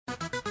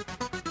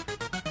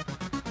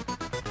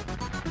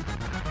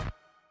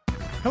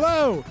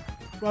Hello!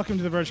 Welcome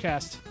to the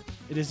Vergecast.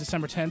 It is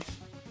December 10th.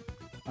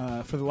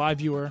 For the live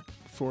viewer,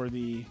 for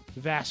the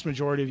vast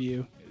majority of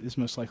you, it is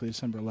most likely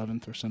December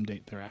 11th or some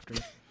date thereafter.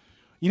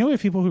 You know, we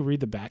have people who read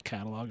the back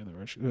catalog of the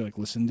Verge, who like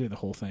listen to the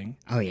whole thing.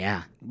 Oh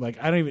yeah. Like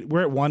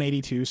we're at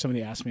 182.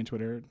 Somebody asked me on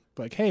Twitter,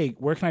 like, "Hey,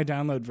 where can I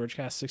download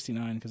Vergecast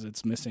 69 because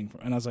it's missing?"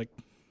 And I was like,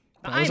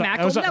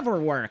 iMac will never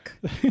work.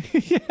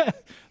 Yeah,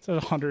 so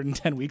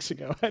 110 weeks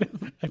ago. I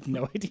have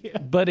no idea.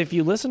 But if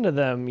you listen to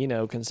them,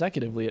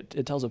 consecutively,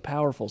 it tells a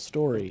powerful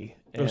story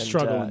of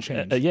struggle and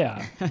change.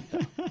 Yeah,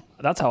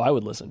 that's how I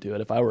would listen to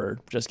it if I were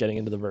just getting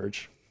into the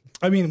Verge.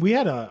 I mean, we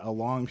had a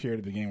long period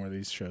at the beginning where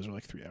these shows were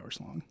like 3 hours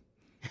long.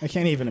 I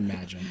can't even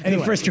imagine. Anyway.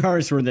 The first 2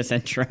 hours were this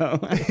intro.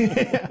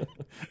 Yeah.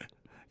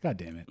 God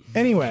damn it.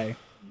 Anyway,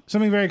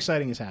 something very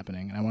exciting is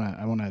happening, and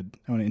I want to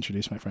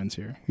introduce my friends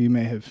here, who you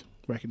may have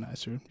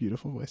recognized their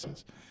beautiful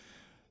voices.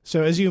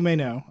 So, as you may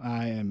know,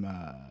 I'm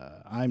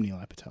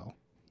Neil Patel.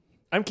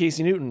 I'm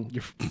Casey Newton.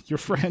 Your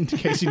friend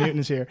Casey Newton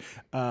is here,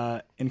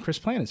 and Chris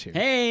Plant is here.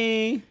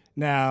 Hey.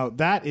 Now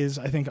that is,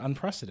 I think,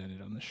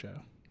 unprecedented on this show.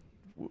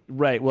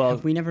 Right. Well,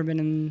 have we never been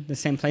in the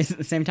same place at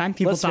the same time?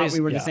 People thought we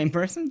were the same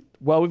person.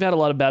 Well, we've had a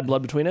lot of bad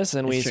blood between us,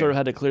 and we sort of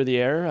had to clear the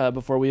air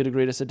before we would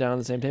agree to sit down at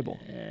the same table.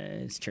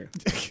 It's true.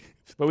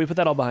 But we put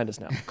that all behind us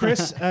now.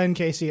 Chris and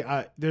Casey,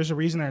 there's a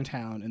reason they're in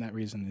town, and that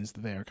reason is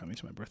that they are coming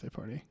to my birthday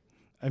party.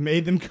 I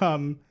made them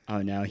come.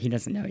 Oh, no. He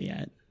doesn't know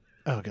yet.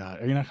 Oh,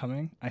 God. Are you not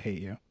coming? I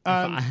hate you.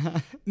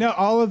 No,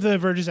 all of the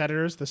Verge's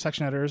editors, the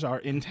section editors, are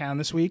in town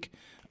this week.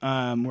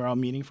 We're all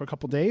meeting for a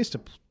couple days to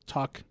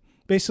talk,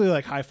 basically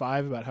like high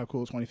five about how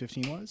cool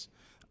 2015 was,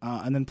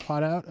 and then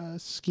plot out a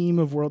scheme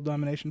of world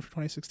domination for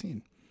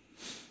 2016.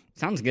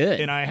 Sounds good.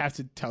 And I have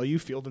to tell you,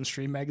 Field and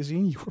Stream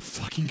magazine, you were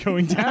fucking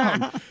going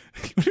down.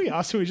 It would be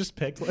awesome. We just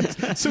picked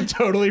like some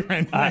totally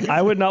random.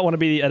 I would not want to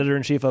be the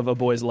editor-in-chief of A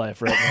Boy's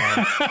Life right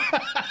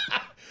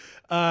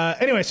now.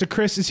 Anyway, so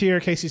Chris is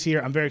here, Casey's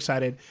here. I'm very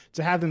excited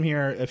to have them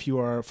here. If you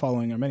are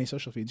following our many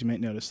social feeds, you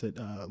might notice that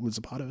Liz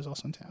Zapato is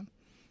also in town.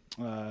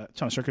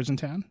 Thomas Rickard's in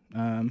town.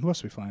 Who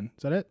else are we flying?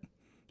 Is that it?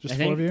 Just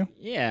four of you?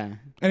 Yeah.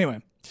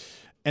 Anyway,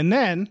 and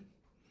then,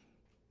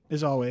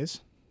 as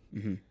always,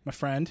 my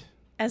friend.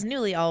 As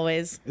newly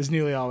always.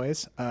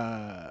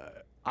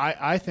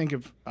 I think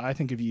of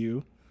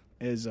you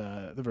as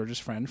the Verge's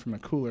friend from a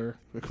cooler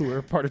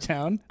part of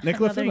town.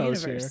 Nicola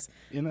Fimo's here.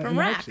 From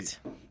Racked.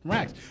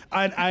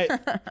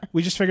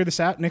 We just figured this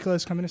out.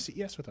 Nicola's coming to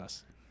CES with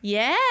us.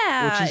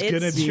 Yeah, which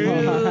is true.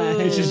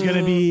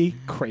 gonna be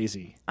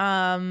crazy.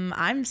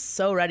 I'm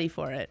so ready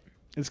for it.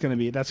 That's gonna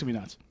be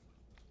nuts.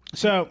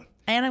 So,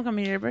 and I'm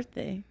coming to your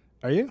birthday.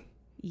 Are you?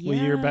 Yeah.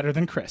 Well, you're better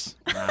than Chris.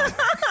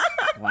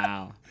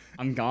 Wow.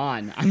 I'm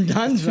gone. I'm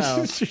done, though.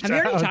 Have you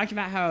already talked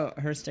about how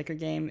her sticker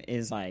game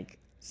is like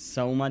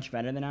so much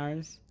better than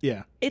ours?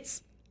 Yeah.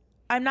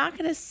 I'm not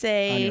going to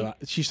say.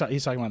 He's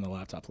talking about the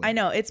laptop. I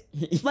know. It's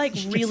like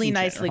really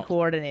nicely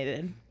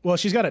coordinated. Well,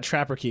 she's got a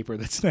Trapper Keeper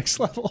that's next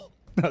level.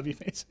 That would be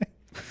amazing.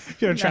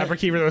 You have a Trapper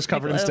Keeper that was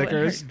covered in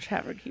stickers.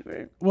 Trapper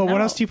Keeper. Well,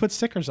 what else do you put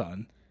stickers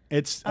on?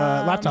 It's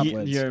laptop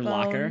lids. Your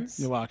locker.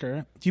 Your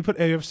locker. Do you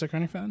have a sticker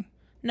on your phone?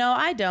 No,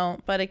 I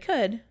don't, but it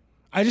could.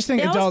 I just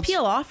think they adults always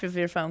peel off of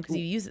your phone because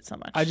you use it so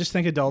much. I just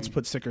think adults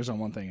put stickers on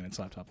one thing, and it's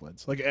laptop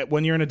lids. Like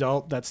when you're an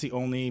adult, that's the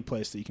only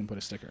place that you can put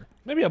a sticker.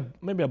 Maybe a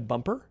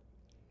bumper.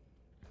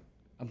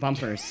 A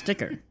bumper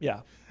sticker.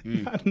 Yeah.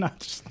 Not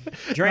just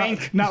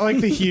drink. Not like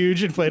the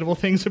huge inflatable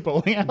things at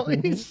bowling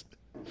alleys.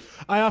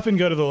 I often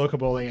go to the local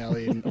bowling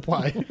alley and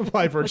apply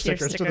Verge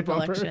stickers to the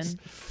bumpers. Collection.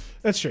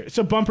 That's true.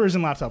 So bumpers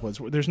and laptop lids.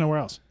 There's nowhere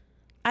else.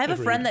 I have a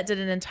friend that did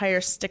an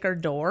entire sticker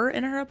door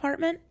in her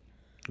apartment.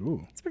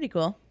 Ooh. It's pretty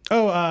cool.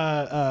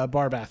 Oh,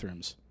 bar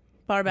bathrooms.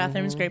 Bar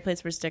bathrooms, great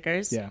place for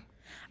stickers. Yeah.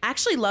 I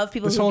actually love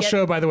people this whole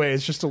show, by the way,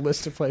 is just a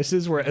list of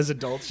places where, as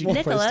adults, you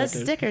can play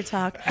stickers. Sticker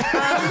talk.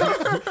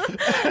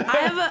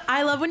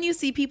 I love when you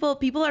see people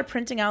are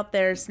printing out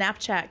their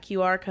Snapchat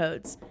QR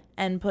codes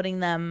and putting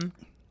them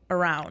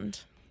around.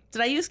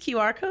 Did I use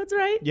QR codes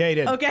right? Yeah, you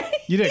did. Okay.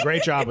 You did a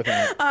great job with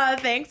that.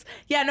 Thanks.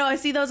 Yeah, no, I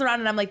see those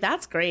around and I'm like,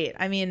 that's great.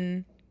 I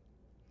mean,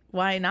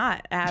 why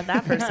not add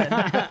that person?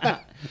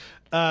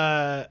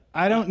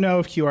 I don't know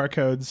if QR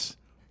codes.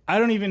 I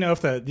don't even know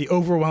if the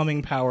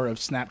overwhelming power of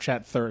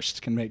Snapchat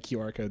thirst can make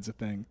QR codes a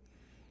thing.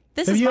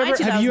 Have you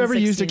ever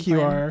used a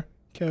QR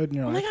code in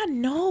your life? Oh my God,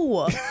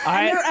 no.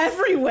 They're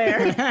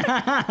everywhere.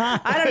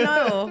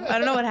 I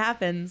don't know what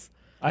happens.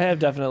 I have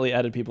definitely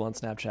added people on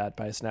Snapchat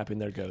by snapping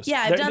their ghost.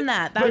 Yeah, I've done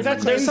that. There's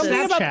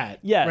something Snapchat.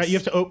 Yes. Right? You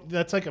have to.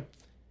 That's like a.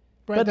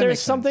 Right, but there's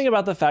something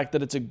about the fact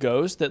that it's a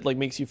ghost that like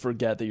makes you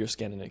forget that you're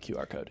scanning a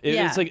QR code.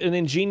 It's like an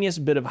ingenious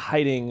bit of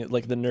hiding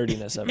like the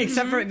nerdiness of it.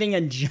 Except for it being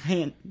a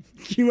giant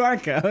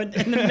QR code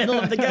in the middle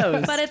of the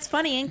ghost. But it's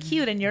funny and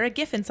cute, and you're a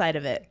GIF inside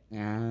of it.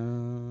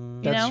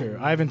 That's true.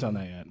 I haven't done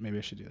that yet. Maybe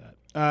I should do that.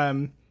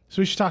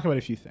 So we should talk about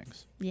a few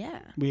things. Yeah.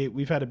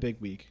 We've had a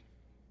big week.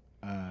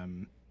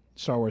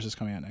 Star Wars is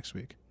coming out next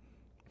week.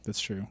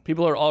 That's true.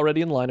 People are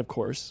already in line, of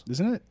course.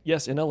 Isn't it?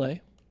 Yes, in LA.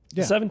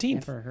 Yeah. 17th.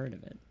 Never heard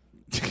of it.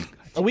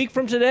 A week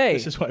from today.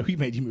 This is why we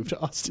made you move to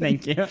Austin.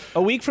 Thank you.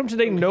 A week from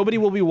today, nobody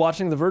will be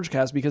watching the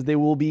Vergecast because they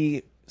will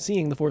be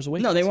seeing The Force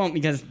Awakens. No, they won't,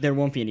 because there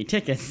won't be any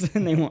tickets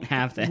and they won't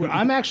have them. Well,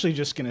 I'm actually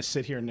just going to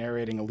sit here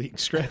narrating a leaked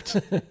script.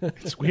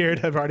 It's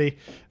weird. I've already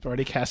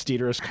cast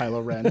Dieter as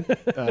Kylo Ren.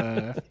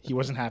 He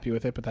wasn't happy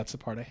with it, but that's the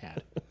part I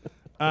had.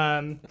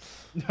 No,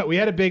 we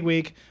had a big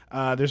week.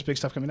 There's big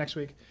stuff coming next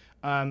week.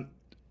 A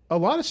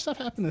lot of stuff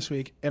happened this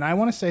week, and I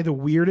want to say the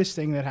weirdest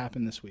thing that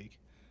happened this week.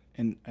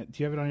 And do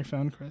you have it on your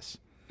phone, Chris?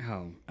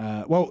 Oh.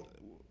 Well,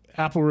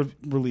 Apple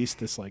released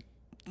this like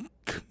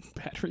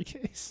battery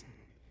case.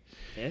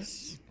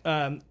 This?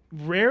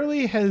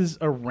 Rarely has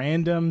a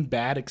random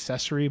bad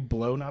accessory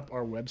blown up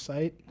our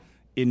website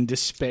in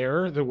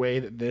despair the way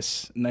that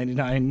this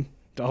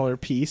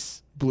 $99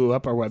 piece blew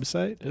up our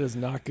website. It is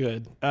not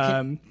good.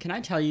 Can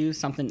I tell you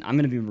something? I'm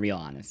going to be real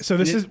honest. So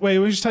this is, wait,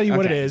 we'll just tell you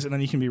what it Okay. is, and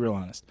then you can be real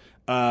honest.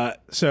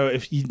 So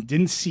if you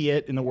didn't see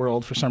it in the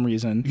world for some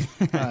reason,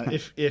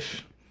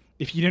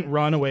 if you didn't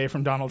run away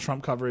from Donald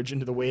Trump coverage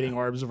into the waiting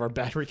arms of our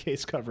battery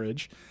case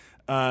coverage,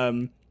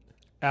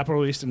 Apple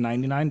released a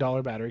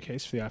 $99 battery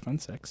case for the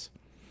iPhone 6,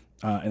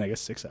 and I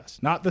guess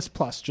 6S. Not this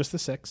Plus, just the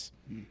 6.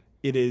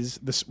 It is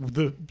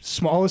the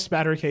smallest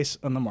battery case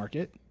on the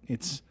market.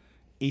 It's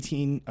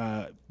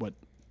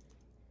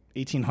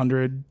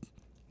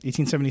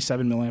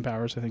 1877 milliamp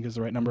hours, I think is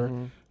the right number.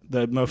 Mm-hmm.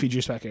 The Mophie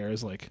JuicePack Air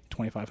is like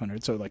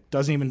 2500, so like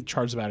doesn't even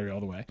charge the battery all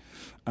the way.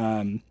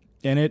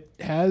 And it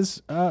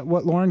has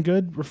what Lauren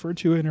Good referred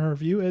to in her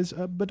review as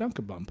a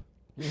badunka bump.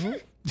 Mm-hmm.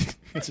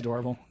 It's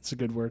adorable. It's a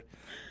good word.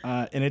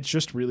 And it's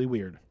just really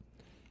weird.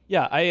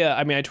 Yeah,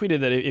 I mean, I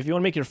tweeted that if you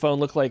want to make your phone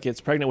look like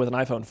it's pregnant with an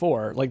iPhone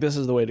 4, like this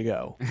is the way to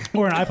go.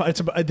 Or an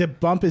iPod. The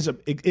bump is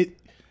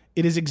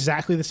it is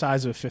exactly the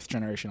size of a 5th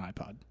generation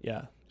iPod.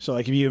 Yeah. So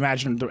like if you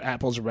imagine the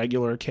Apple's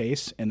regular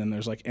case and then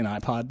there's like an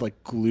iPod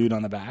like glued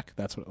on the back,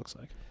 that's what it looks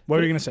like. What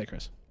were you going to say,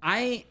 Chris?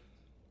 I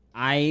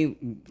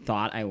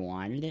thought I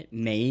wanted it,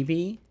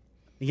 maybe,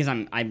 because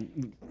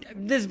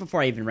this is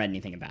before I even read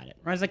anything about it.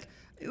 Where I was like,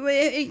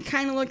 it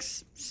kind of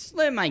looks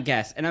slim, I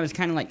guess. And I was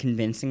kind of like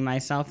convincing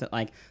myself that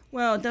like,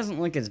 well, it doesn't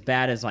look as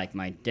bad as like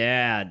my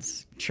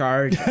dad's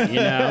charger,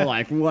 you know?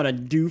 Like, what a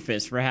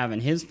doofus for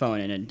having his phone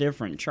in a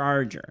different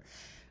charger.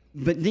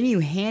 But then you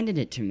handed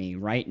it to me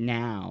right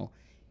now,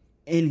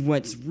 and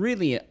what's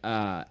really,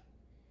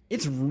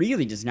 it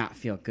really does not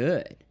feel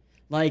good.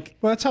 Like,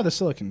 well, that's how the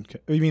silicon.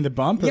 You mean the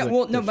bump? Or yeah,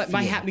 well, no, but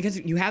because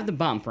you have the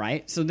bump,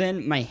 right? So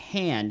then my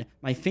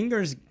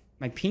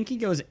pinky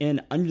goes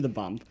in under the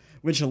bump,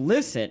 which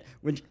lifts it,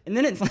 and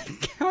then it's like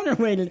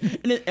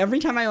counterweighted, and every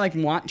time I like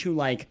want to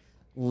like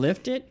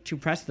lift it to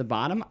press the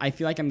bottom, I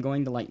feel like I'm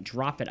going to like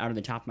drop it out of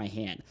the top of my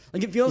hand.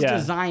 Like it feels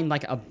designed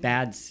like a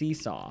bad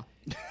seesaw.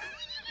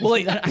 Well,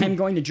 like, that I'm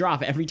going to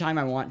drop every time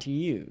I want to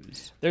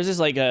use. There's this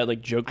like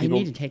joke. People, I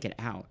need to take it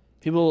out.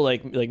 People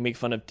like make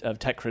fun of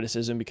tech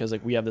criticism because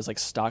like we have this like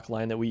stock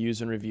line that we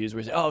use in reviews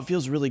where we say, oh, it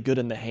feels really good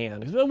in the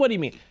hand. Well, what do you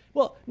mean?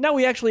 Well, now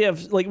we actually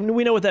have like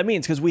we know what that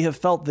means because we have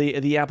felt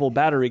the Apple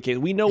battery case.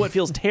 We know it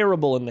feels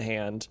terrible in the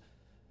hand,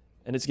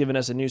 and it's given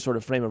us a new sort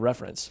of frame of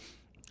reference.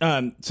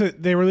 So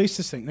they released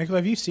this thing. Nicola,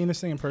 have you seen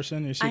this thing in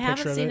person? I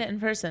haven't seen it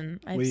in person.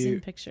 I've seen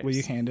pictures. Will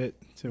you hand it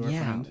to our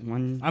friend?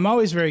 One. I'm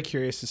always very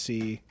curious to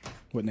see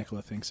what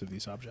Nicola thinks of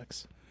these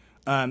objects.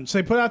 So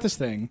they put out this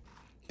thing.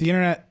 The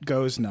internet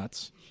goes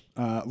nuts.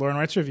 Lauren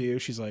writes a review.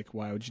 She's like,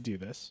 why would you do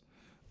this?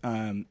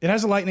 It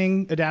has a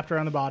lightning adapter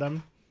on the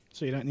bottom,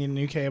 so you don't need a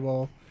new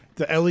cable.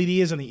 The LED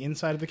is on the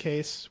inside of the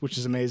case, which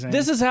is amazing.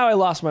 This is how I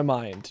lost my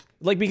mind.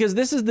 Like, because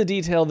this is the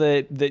detail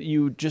that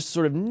you just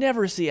sort of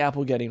never see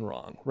Apple getting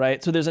wrong,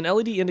 right? So there's an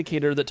LED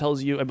indicator that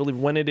tells you, I believe,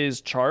 when it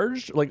is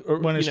charged.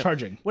 When it's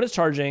charging. When it's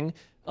charging.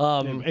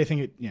 I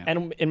think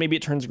And maybe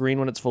it turns green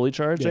when it's fully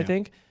charged, I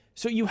think.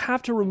 So you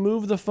have to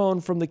remove the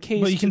phone from the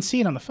case. But you can see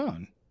it on the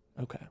phone.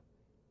 Okay.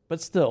 But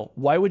still,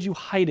 why would you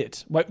hide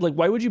it?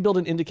 Why would you build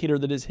an indicator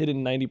that is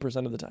hidden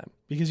 90% of the time?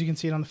 Because you can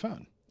see it on the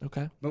phone.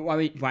 Okay. But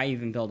why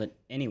even build it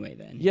anyway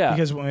then? Yeah.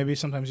 Because maybe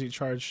sometimes you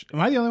charge. Am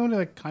I the only one who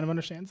like kind of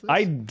understands this?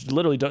 I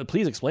literally don't.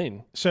 Please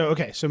explain. So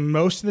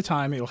most of the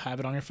time you'll have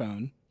it on your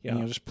phone. Yeah. And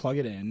you'll just plug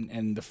it in,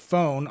 and the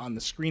phone on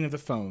the screen of the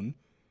phone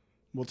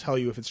will tell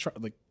you if it's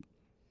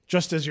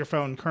just as your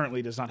phone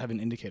currently does not have an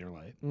indicator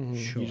light. Mm-hmm.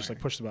 Sure. You just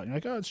like push the button. You're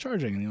like, oh, it's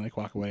charging, and you like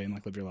walk away and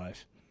like live your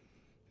life.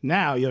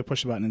 Now you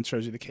push the button and it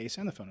shows you the case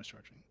and the phone is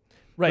charging.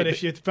 Right. But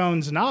if your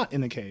phone's not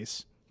in the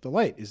case, the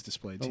light is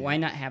displayed to you. But why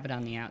not have it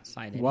on the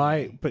outside? Anyway?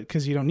 Why? But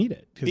because you don't need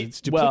it. Because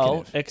it's duplicative.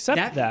 Well,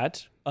 except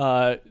that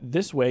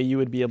this way you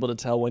would be able to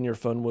tell when your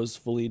phone was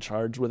fully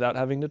charged without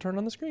having to turn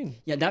on the screen.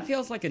 Yeah, that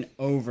feels like an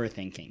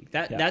overthinking.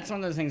 That's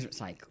one of those things where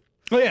it's like,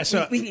 oh yeah,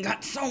 so we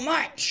got so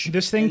much.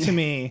 This thing to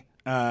me,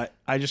 I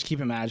just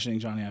keep imagining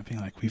Johnny Ive being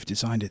like, we've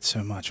designed it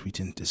so much, we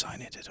didn't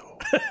design it at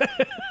all.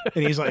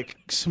 And he's like,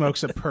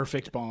 smokes a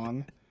perfect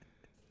bong.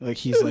 Like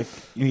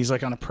he's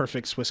like on a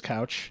perfect Swiss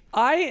couch.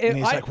 And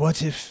he's like,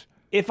 what if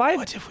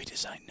we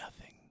design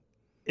nothing?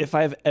 if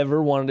I've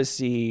ever wanted to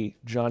see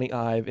Johnny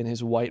Ive in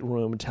his white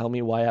room tell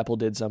me why Apple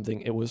did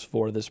something, it was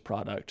for this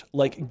product.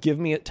 Like, tell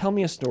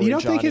me a story, You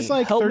don't Johnny. think his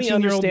like Help me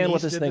 13-year-old understand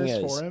what niece this did thing this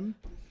is. for him?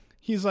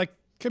 He's like,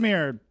 come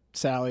here,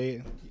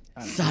 Sally.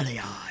 Sally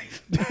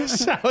Ive.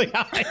 Sally,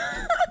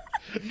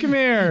 come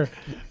here.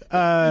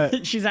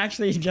 She's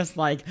actually just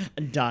like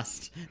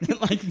dust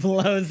that like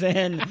blows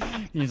in.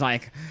 He's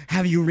like,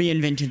 have you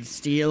reinvented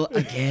steel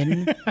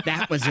again?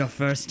 That was your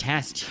first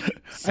test,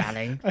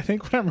 Sally. I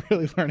think what I'm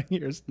really learning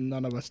here is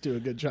none of us do a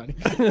good Johnny.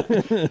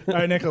 All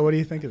right, Nico, what do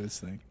you think of this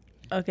thing?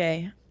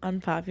 Okay,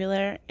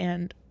 unpopular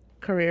and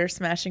career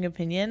smashing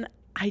opinion.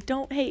 I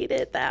don't hate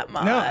it that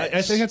much. No,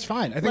 I think it's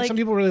fine. I think some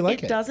people really like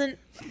it. It doesn't,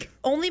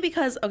 only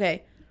because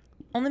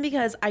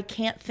I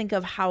can't think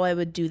of how I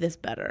would do this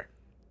better.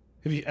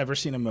 Have you ever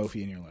seen a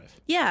Mophie in your life?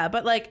 Yeah,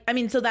 but like, I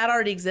mean, so that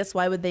already exists.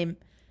 Why would they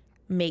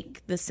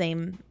make the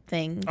same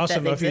thing? Also,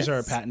 that Mophies are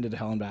exists? patented to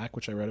hell and back,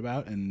 which I read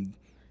about, and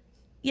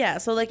Yeah,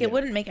 so like it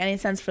wouldn't make any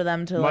sense for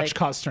them to much like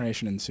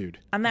consternation ensued.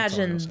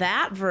 imagine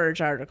that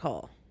Verge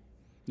article.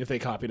 If they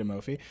copied a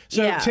Mophie.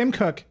 So Yeah. Tim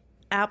Cook,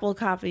 Apple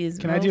copies.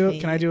 can I do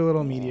a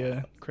little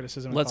media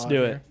criticism? Let's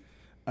do it.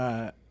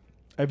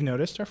 I've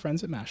noticed our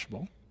friends at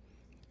Mashable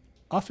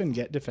often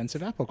get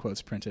defensive Apple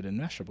quotes printed in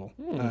Mashable.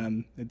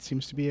 It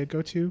seems to be a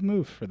go-to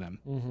move for them.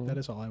 That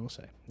is all I will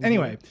say.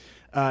 Anyway,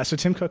 so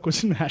Tim Cook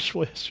was in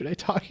Mashable yesterday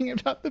talking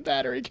about the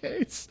battery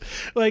case.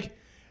 Like,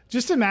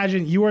 just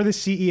imagine you are the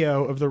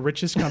CEO of the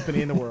richest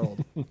company in the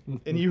world,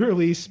 and you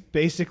release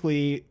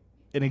basically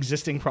an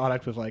existing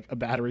product with like a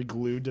battery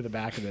glued to the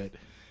back of it,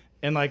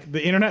 and like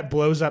the internet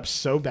blows up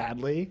so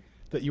badly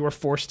that you are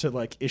forced to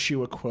like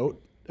issue a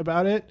quote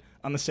about it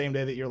on the same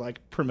day that you're like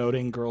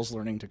promoting girls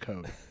learning to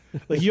code.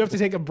 Like, you have to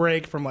take a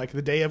break from like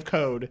the day of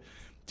code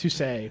to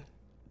say,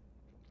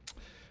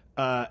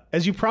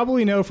 as you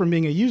probably know from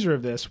being a user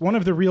of this, one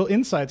of the real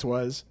insights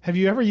was, have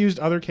you ever used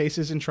other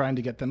cases in trying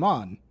to get them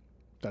on?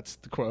 That's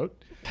the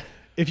quote.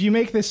 If you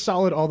make this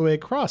solid all the way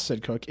across,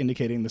 said Cook,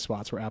 indicating the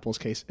spots where Apple's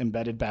case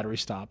embedded battery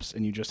stops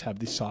and you just have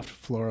the soft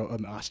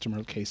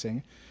fluoroelastomer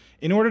casing,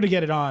 in order to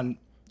get it on,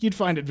 you'd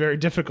find it very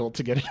difficult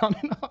to get it on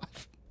and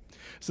off.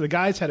 So the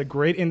guys had a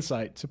great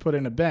insight to put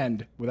in a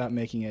bend without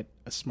making it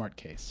a smart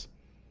case.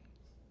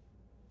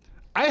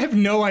 I have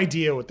no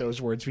idea what those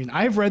words mean.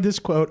 I've read this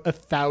quote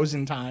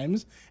 1,000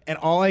 times, and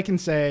all I can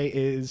say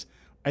is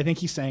I think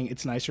he's saying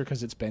it's nicer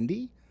because it's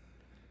bendy.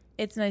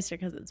 It's nicer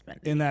because it's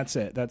bendy. And that's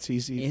it. That's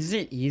easy. Is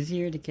it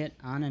easier to get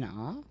on and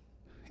off?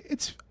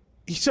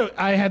 So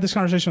I had this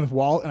conversation with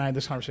Walt, and I had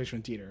this conversation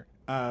with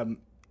Dieter.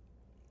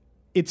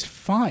 It's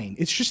fine.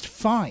 It's just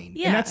fine.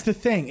 Yeah. And that's the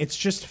thing. It's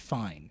just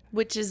fine.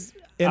 Which is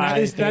And I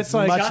think that's it's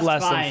like much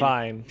less than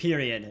fine.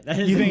 Period. That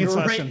is You think a it's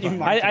less great than new fine?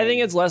 marketing. I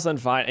think it's less than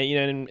fine.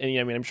 And, I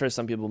mean, I'm sure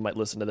some people might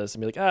listen to this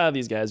and be like,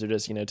 these guys are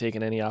just,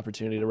 taking any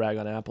opportunity to rag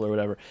on Apple or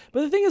whatever.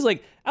 But the thing is,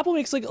 like, Apple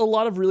makes like a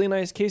lot of really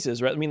nice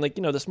cases, right? I mean, like,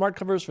 the smart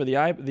covers for the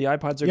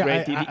iPods are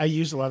great. I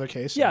use the leather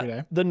case every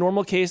day. The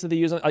normal case that they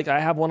use, like I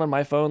have one on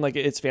my phone, like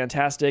it's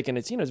fantastic and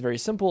it's, it's very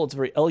simple, it's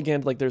very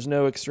elegant, like there's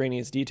no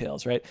extraneous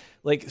details, right?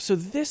 Like, so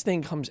this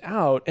thing comes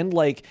out and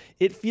like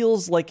it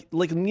feels like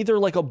neither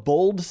like a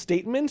bold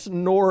statement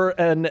nor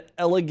an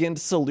elegant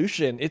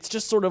solution. It's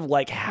just sort of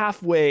like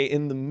halfway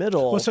in the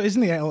middle. Well, so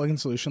isn't the elegant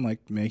solution like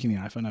making the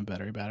iPhone have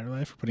battery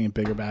life, or putting a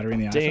bigger battery in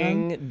the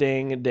iPhone?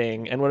 Ding,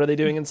 ding. And what are they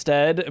doing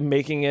instead?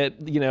 Making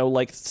it,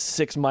 like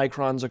 6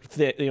 microns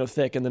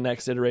thick in the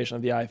next iteration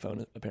of the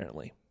iPhone,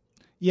 apparently.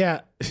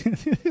 Yeah,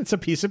 it's a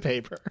piece of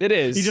paper. It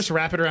is. You just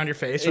wrap it around your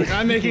face. Like,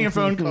 I'm making a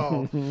phone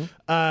call.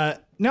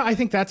 No, I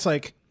think that's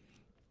like.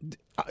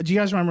 Do you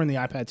guys remember when the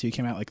iPad 2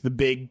 came out? Like, the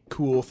big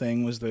cool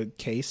thing was the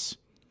case,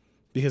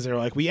 because they were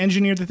like, we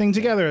engineered the thing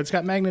together. It's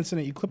got magnets in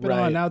it. You clip it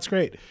on. Now it's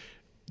great.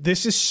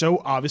 This is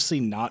so obviously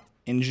not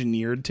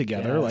engineered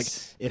together.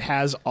 Yes. Like, it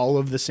has all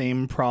of the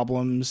same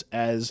problems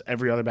as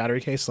every other battery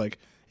case. Like,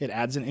 it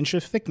adds an inch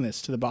of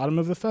thickness to the bottom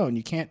of the phone.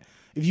 You can't.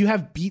 If you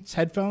have Beats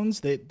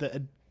headphones,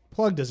 the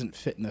plug doesn't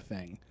fit in the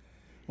thing.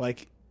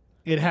 Like,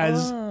 it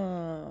has.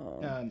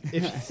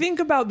 Think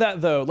about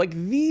that though. Like,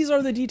 these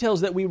are the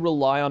details that we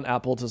rely on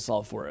Apple to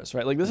solve for us,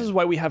 right? Like, this is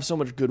why we have so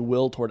much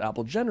goodwill toward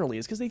Apple generally,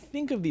 is because they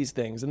think of these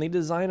things and they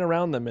design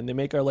around them and they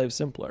make our lives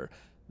simpler.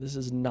 This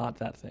is not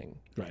that thing.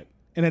 Right.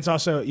 And it's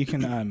also, you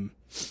can,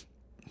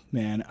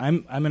 man,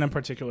 I'm in a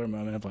particular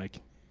moment of like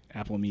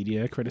Apple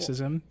media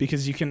criticism,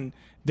 because you can,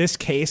 this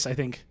case, I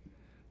think,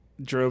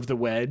 drove the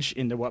wedge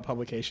into what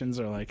publications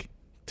are like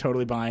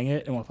totally buying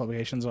it and what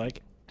publications are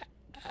like,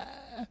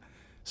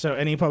 So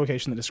any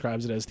publication that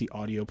describes it as the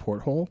audio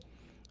porthole,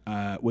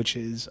 which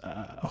is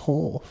a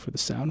hole for the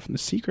sound from the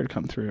speaker to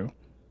come through.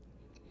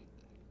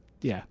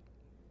 Yeah.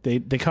 They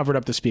covered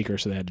up the speaker,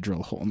 so they had to drill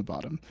a hole in the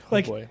bottom.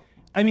 Like, boy.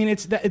 I mean,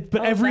 it's that,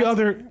 but every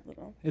other,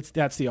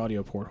 that's the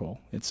audio porthole.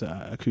 It's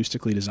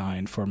acoustically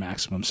designed for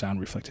maximum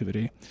sound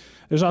reflectivity.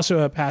 There's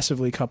also a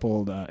passively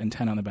coupled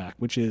antenna on the back,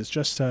 which is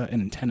just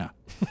an antenna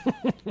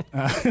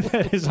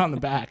that is on the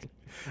back.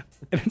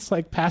 And it's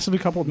like passively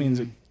coupled means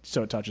it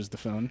touches the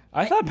phone.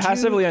 I thought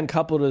passively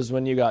uncoupled was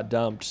when you got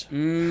dumped.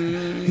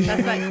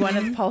 That's like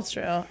Gwyneth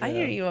Paltrow. I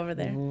hear you over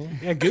there.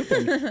 Yeah,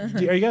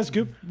 gooping. Are you guys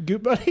goop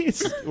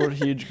buddies? We're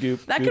huge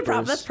goop.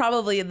 That's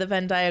probably the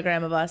Venn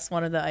diagram of us.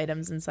 One of the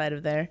items inside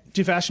of there.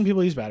 Do fashion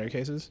people use battery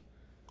cases?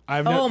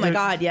 Oh my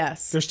God,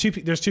 yes. There's two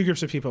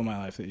groups of people in my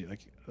life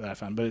that I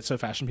found, but it's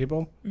fashion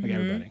people, like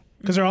everybody,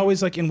 because they're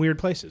always like in weird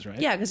places, right?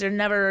 Yeah, because you're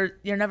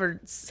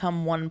never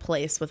some one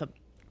place with a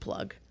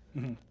plug,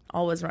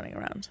 always running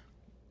around.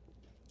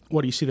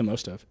 What do you see the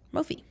most of?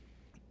 Mophie.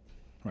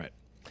 Right.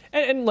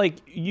 And like,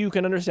 you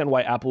can understand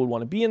why Apple would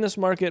want to be in this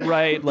market,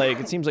 right? Like,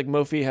 it seems like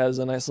Mophie has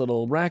a nice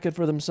little racket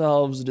for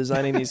themselves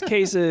designing these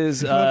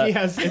cases. Mophie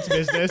has its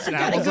business, and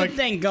Apple's like,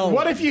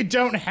 what if you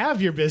don't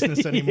have your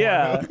business anymore?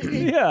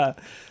 Yeah.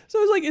 So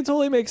it's like, it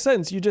totally makes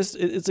sense.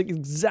 It's like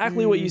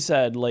exactly what you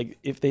said. Like,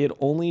 if they had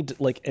only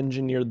like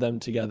engineered them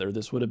together,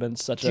 this would have been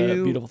such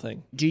a beautiful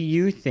thing. Do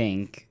you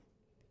think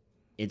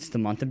it's the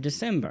month of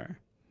December?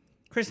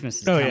 Christmas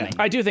is coming. Yeah.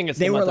 I do think it's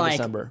the month of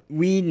December.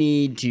 We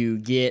need to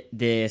get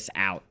this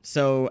out.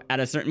 So at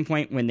a certain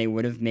point when they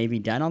would have maybe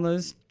done all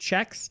those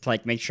checks to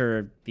like make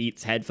sure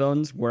Beats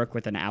headphones work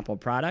with an Apple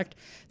product,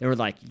 they were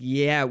like,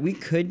 yeah, we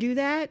could do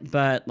that,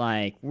 but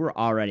like we're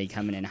already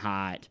coming in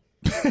hot.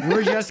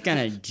 We're just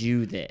gonna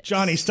do this.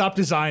 Johnny, stop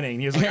designing.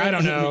 He was like, I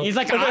don't know. He's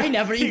like, I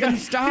never even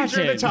started. He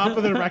drew the top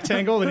of the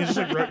rectangle and he just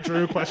like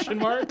drew question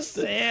marks.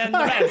 And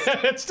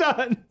it's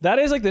done. That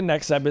is like the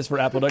next step is for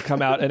Apple to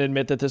come out and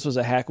admit that this was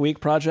a Hack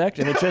Week project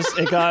and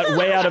it got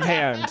way out of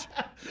hand.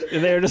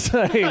 They're just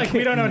like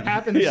we don't know what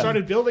happened. They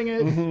started building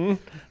it. Mm-hmm.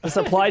 The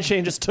supply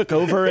chain just took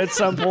over at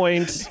some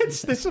point.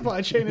 The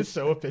supply chain is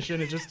so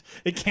efficient.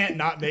 It can't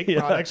not make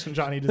products when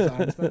Johnny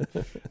designs them.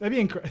 That'd be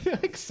incredible.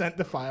 Like sent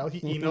the file.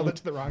 He emailed it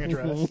to the wrong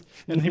address,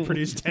 and they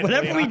produced 10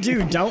 whatever we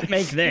do, don't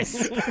make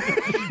this.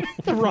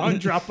 The wrong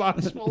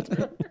Dropbox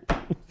folder.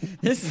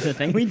 This is the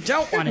thing we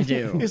don't want to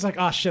do. He's like,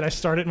 oh shit, I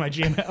started my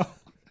Gmail.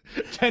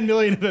 10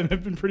 million of them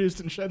have been produced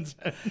in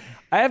Shenzhen.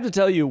 I have to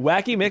tell you,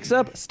 wacky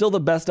mix-up, still the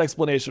best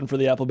explanation for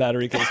the Apple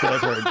battery case that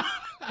I've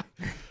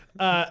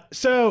heard.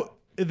 So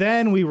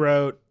then we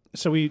wrote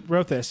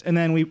this, and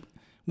then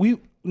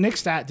Nick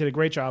Stat did a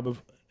great job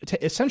of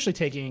essentially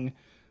taking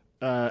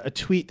a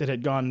tweet that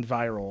had gone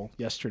viral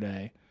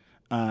yesterday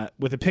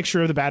with a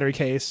picture of the battery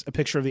case, a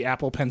picture of the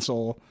Apple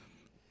Pencil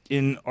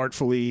in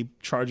artfully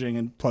charging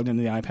and plugged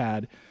into the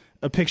iPad,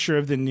 a picture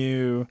of the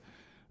new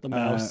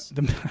mouse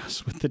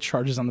with the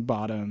charges on the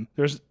bottom.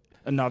 There's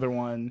another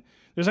one.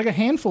 There's like a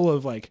handful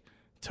of like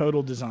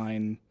total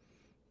design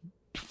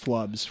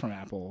flubs from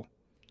Apple,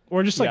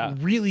 or just like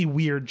really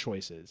weird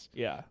choices.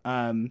 Yeah.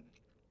 And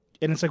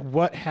it's like,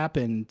 what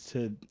happened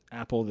to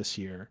Apple this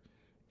year?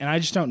 And I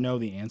just don't know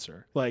the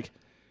answer. Like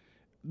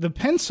the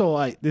Pencil,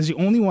 is the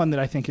only one that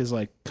I think is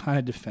like kind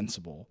of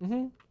defensible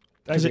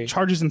because it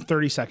charges in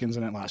 30 seconds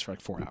and it lasts for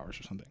like 4 hours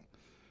or something.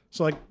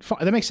 So like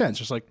that makes sense.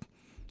 Just like,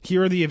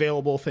 here are the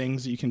available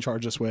things that you can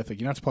charge this with. Like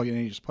you don't have to plug it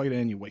in. You just plug it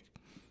in. You wait,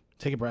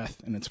 take a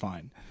breath, and it's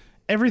fine.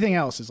 Everything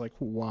else is like,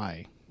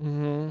 why?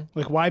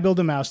 Like, why build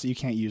a mouse that you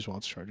can't use while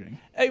it's charging?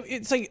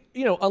 It's like,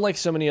 unlike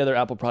so many other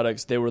Apple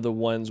products, they were the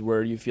ones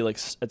where you feel like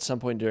at some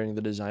point during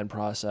the design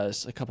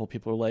process, a couple of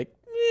people are like,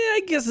 yeah,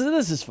 I guess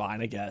this is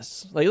fine, I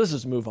guess. Like, let's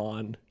just move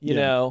on, you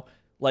know?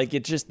 Like,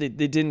 it just, they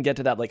didn't get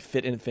to that, like,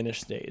 fit and finish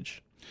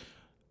stage.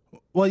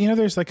 Well,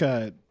 there's like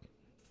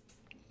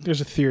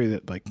there's a theory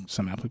that like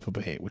some Apple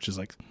people hate, which is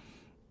like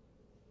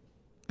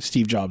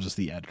Steve Jobs is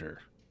the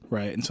editor,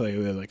 right? And so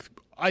they're like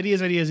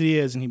ideas, and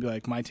he'd be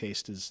like, my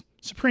taste is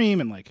supreme,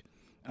 and like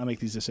I'll make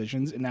these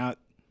decisions. And now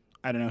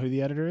I don't know who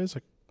the editor is.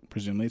 Like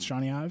presumably it's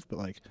Johnny Ive, but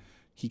like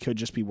he could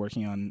just be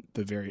working on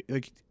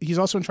he's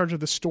also in charge of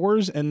the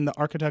stores and the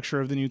architecture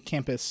of the new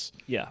campus.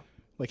 Yeah,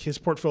 like his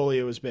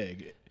portfolio is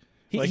big.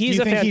 He's do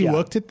you think he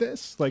looked at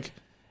this? Like.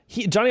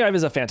 Johnny Ive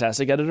is a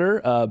fantastic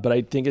editor, but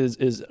I think it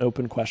is an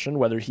open question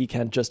whether he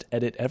can just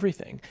edit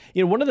everything.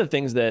 One of the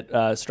things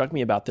that struck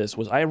me about this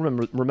was I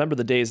remember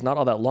the days not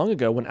all that long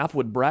ago when Apple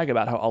would brag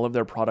about how all of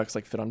their products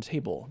like fit on a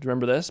table. Do you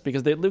remember this?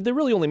 Because they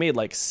really only made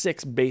like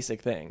 6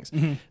 basic things,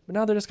 but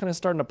now they're just kind of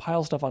starting to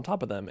pile stuff on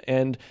top of them.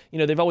 And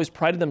they've always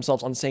prided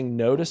themselves on saying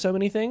no to so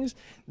many things.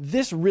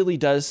 This really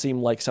does seem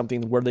like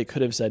something where they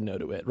could have said no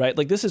to it, right?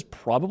 Like this is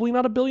probably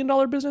not $1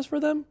 billion business for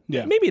them.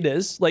 Yeah, maybe it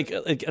is like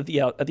at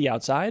the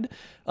outside.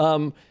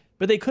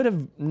 But they could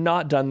have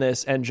not done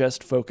this and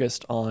just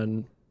focused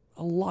on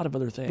a lot of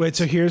other things. Wait,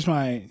 so here's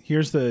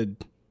the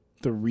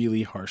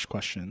really harsh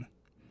question.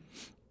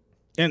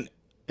 And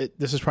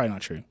this is probably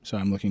not true. So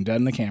I'm looking dead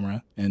in the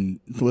camera, and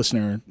the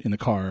listener in the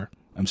car,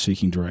 I'm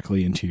speaking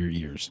directly into your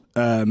ears.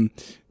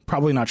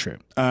 Probably not true.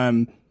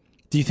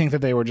 Do you think that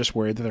they were just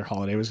worried that their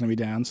holiday was going to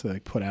be down, so they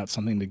put out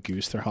something to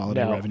goose their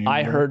holiday revenue?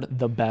 I heard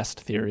the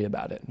best theory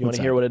about it. You want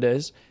to hear what it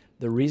is?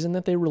 The reason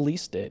that they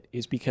released it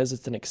is because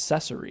it's an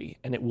accessory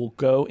and it will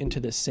go into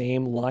the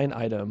same line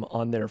item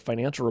on their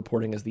financial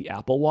reporting as the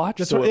Apple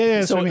Watch. So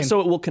it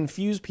will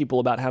confuse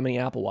people about how many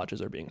Apple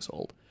Watches are being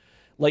sold.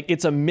 like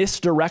it's a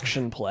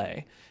misdirection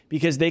play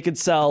because they could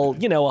sell,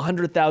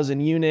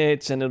 100,000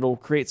 units and it'll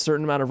create a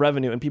certain amount of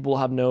revenue and people will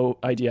have no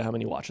idea how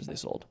many watches they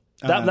sold.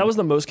 That was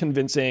the most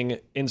convincing,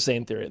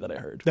 insane theory that I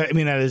heard.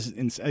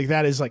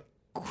 That is like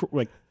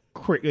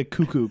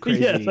cuckoo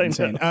crazy Yes, I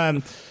insane.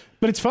 know.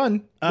 But it's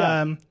fun.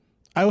 Yeah.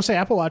 I will say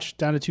Apple Watch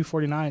down to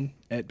 $249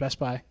 at Best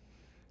Buy.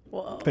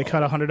 Whoa. They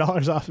cut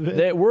 $100 off of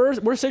it.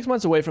 We're 6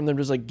 months away from them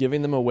just like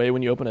giving them away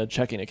when you open a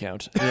checking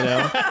account.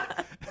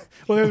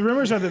 Well, the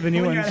rumors are that the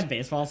new When you're at a ones.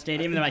 baseball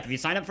stadium, they're like, if you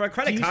sign up for a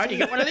credit card, you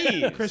get one of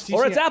these. Chris, do you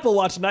Or see it's Apple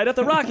Watch night at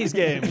the Rockies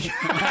game.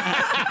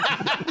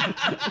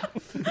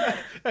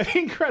 That'd be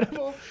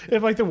incredible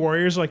if like the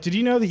Warriors are like, did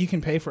you know that you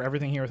can pay for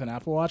everything here with an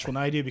Apple Watch? Well,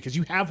 now I do because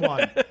you have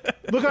one.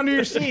 Look under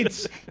your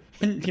seats.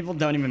 And people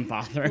don't even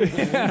bother.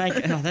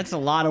 Like, oh, that's a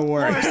lot of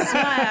work.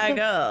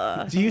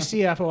 Swag. Do you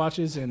see Apple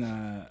Watches in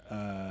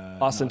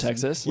Austin,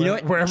 Texas. You know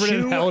what? Wherever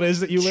the hell it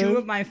is that you Two live?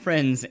 of my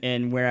friends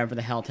in wherever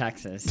the hell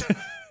Texas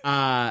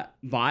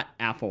bought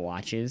Apple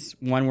Watches.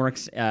 One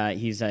works,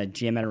 he's a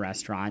GM at a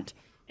restaurant,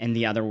 and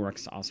the other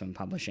works also in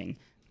publishing.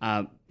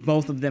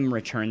 Both of them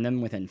returned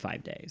them within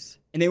 5 days.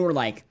 And they were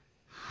like,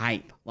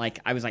 hype. Like,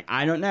 I was like,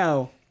 I don't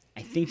know.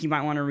 I think you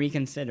might want to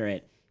reconsider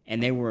it.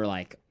 And they were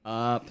like,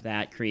 up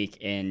that creek,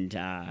 and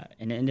it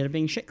ended up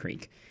being shit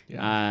creek.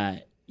 Yeah,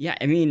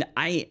 I mean,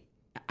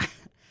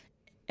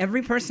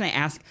 every person I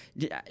ask,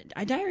 did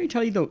I already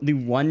tell you the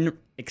one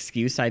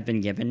excuse I've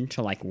been given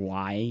to like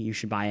why you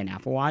should buy an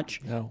Apple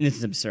Watch? No. This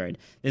is absurd.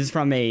 This is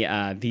from a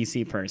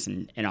VC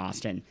person in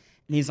Austin,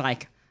 and he's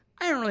like,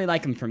 I don't really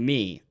like him for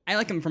me. I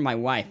like him for my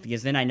wife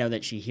because then I know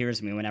that she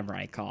hears me whenever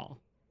I call.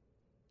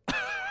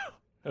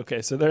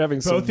 Okay, so they're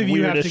having some Both of you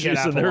weird have to issues get in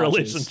Apple their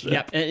Watches. relationship.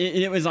 Yep, and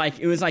it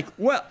was like,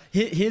 well,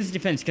 his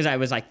defense, because I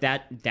was like,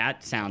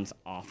 that sounds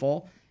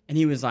awful, and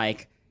he was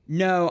like,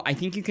 no, I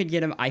think you could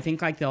get them. I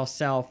think like they'll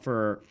sell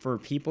for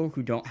people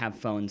who don't have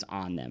phones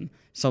on them.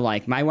 So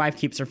like my wife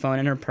keeps her phone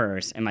in her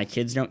purse, and my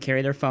kids don't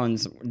carry their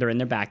phones; they're in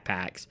their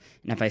backpacks.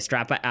 And if I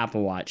strap an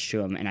Apple Watch to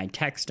them and I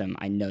text them,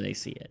 I know they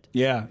see it.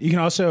 Yeah, you can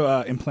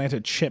also implant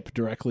a chip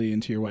directly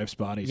into your wife's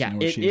body to know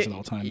where she is at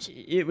all times.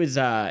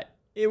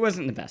 It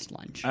wasn't the best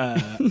lunch.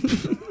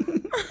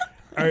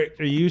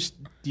 Do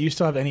you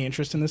still have any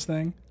interest in this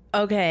thing?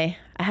 Okay,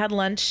 I had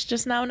lunch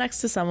just now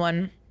next to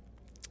someone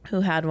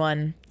who had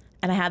one,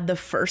 and I had the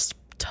first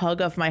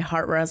tug of my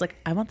heart where I was like,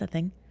 I want that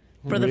thing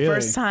for the Really?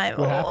 first time.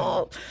 What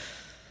happened?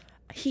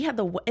 He had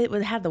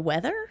it had the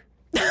weather.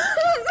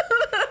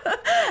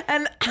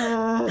 And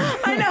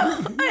I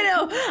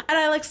know. And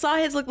I like saw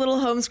his like little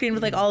home screen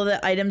with like all of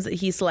the items that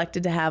he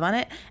selected to have on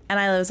it. And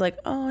I was like,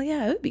 oh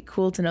yeah, it would be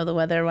cool to know the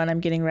weather when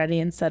I'm getting ready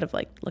instead of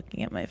like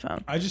looking at my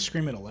phone. I just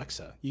scream at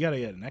Alexa. You got to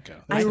get an Echo.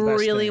 I That's the best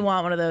really thing.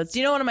 want one of those. Do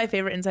you know one of my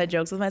favorite inside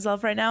jokes with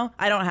myself right now?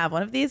 I don't have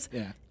one of these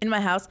Yeah. in my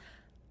house.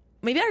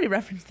 Maybe I already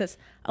referenced this.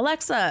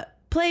 Alexa,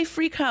 play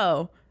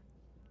Freako.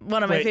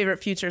 One of my Wait.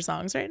 favorite Future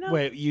songs right now.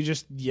 Wait, you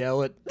just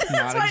yell at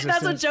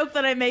That's a joke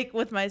that I make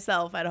with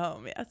myself at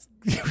home, yes.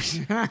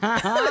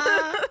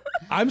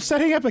 I'm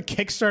setting up a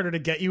Kickstarter to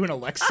get you an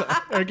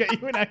Alexa or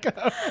get you an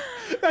Echo.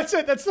 That's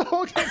it. That's the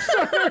whole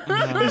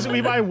Kickstarter. Is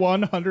we buy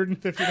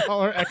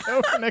 $150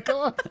 Echo for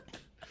Nicola.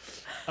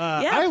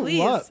 Yeah,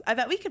 please. I I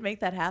bet we could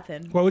make that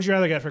happen. What would you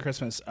rather get for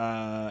Christmas?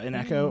 An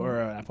Echo or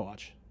an Apple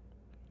Watch?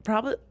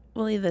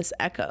 Probably this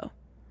Echo.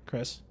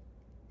 Chris?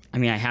 I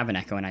mean, I have an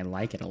Echo and I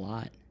like it a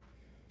lot.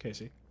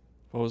 Casey?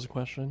 What was the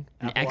question?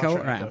 An Apple Echo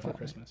Watch or Echo Apple? for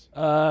Christmas?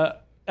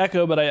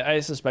 Echo, but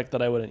I suspect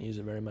that I wouldn't use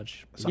it very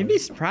much. You'd be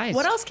surprised.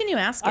 What else can you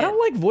ask it? I don't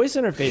like voice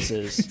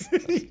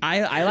interfaces.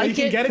 I like You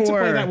can it get it for to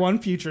play that one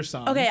Future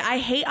song. Okay, I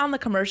hate on the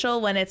commercial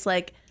when it's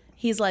like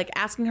he's like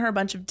asking her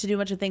to do a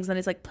bunch of things, and then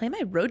he's like, play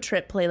my road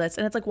trip playlist.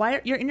 And it's like,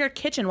 you're in your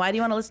kitchen. Why do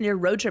you want to listen to your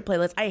road trip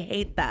playlist? I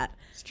hate that.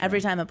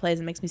 Every time it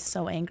plays, it makes me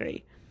so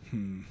angry.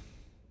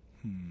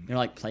 You're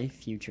like, play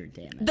Future,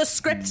 damn it. The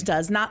script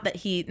does, not the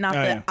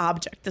yeah.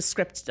 object. The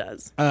script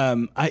does.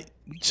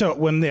 So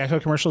when the Echo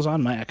commercial's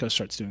on, my Echo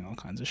starts doing all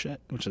kinds of shit,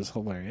 which is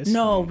hilarious.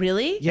 No,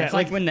 really? Yeah, It's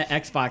like when the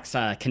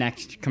Xbox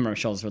Connect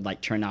commercials would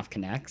like turn off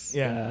Connects.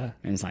 Yeah.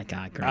 And it's like,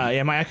 great.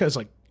 Yeah, my Echo's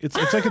like it's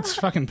like it's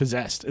fucking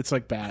possessed. It's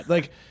like bad.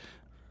 Like,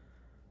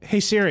 hey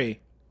Siri,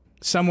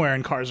 somewhere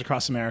in cars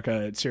across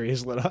America, Siri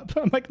is lit up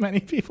on like many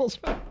people's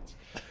phones.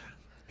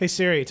 Hey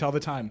Siri, tell the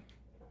time.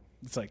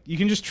 It's like you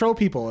can just troll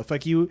people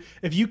if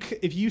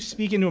you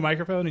speak into a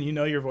microphone and you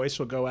know your voice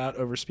will go out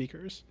over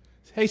speakers.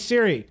 Hey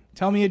Siri,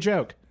 tell me a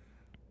joke.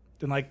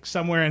 Then like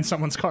somewhere in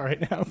someone's car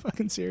right now,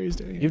 fucking Siri's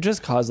doing it. You've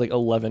just caused like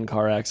 11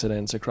 car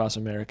accidents across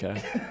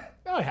America.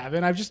 No, I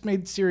haven't. I've just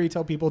made Siri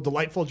tell people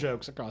delightful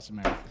jokes across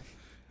America.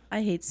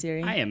 I hate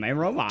Siri. I am a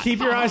robot. Keep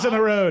your eyes on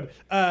the road.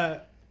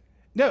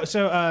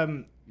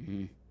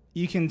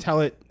 You can tell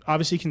it.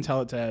 Obviously, you can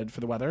tell it for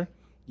the weather.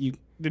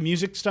 The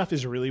music stuff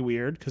is really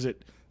weird because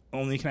it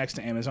only connects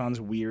to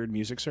Amazon's weird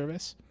music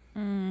service. So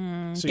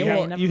you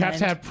never have to mind.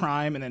 have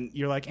Prime, and then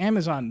you're like,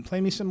 Amazon, play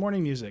me some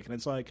morning music, and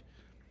it's like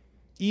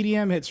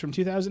EDM hits from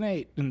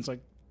 2008, and it's like,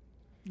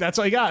 that's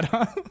all you got,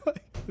 huh?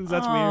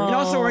 That's It weird.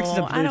 also works as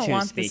a Bluetooth I don't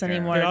want speaker. this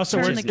anymore. It also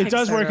Turn works. the It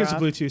does work Kickstarter as a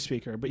off. Bluetooth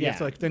speaker, but you have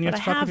to Yeah. then you have But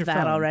to I fuck have with your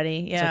that phone. already.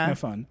 It's like Yeah. no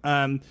fun.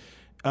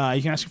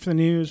 You can ask for the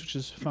news, which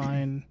is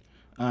fine.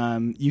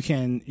 You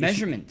can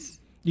Measurements.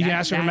 You can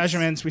ask for That's-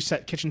 measurements. We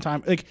set kitchen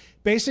time. Like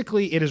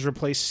basically, it has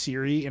replaced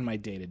Siri in my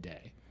day to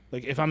day.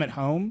 Like if I'm at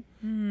home,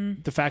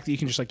 the fact that you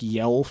can just like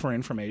yell for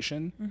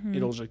information,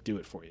 it'll just like, do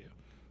it for you,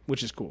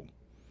 which is cool.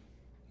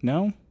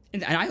 No.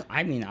 And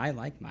I mean, I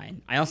like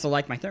mine. I also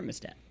like my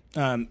thermostat.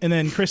 And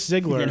then Chris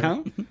Ziegler You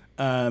know?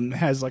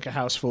 has like a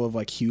house full of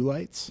like hue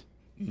lights,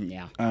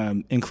 Yeah.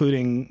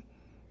 including.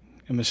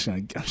 I'm just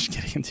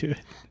getting into it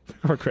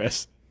for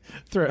Chris.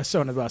 Throw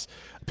so on the bus.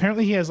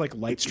 Apparently, he has like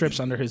light strips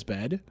under his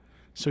bed,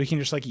 so he can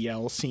just like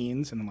yell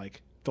scenes and then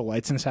like the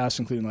lights in his house,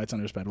 including lights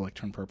under his bed, will like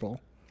turn purple.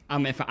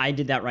 If I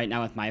did that right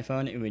now with my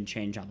phone, it would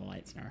change all the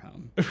lights in our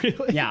home.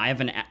 Really? Yeah, I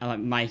have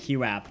my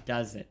Hue app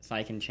does it, so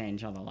I can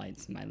change all the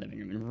lights in my living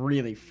room and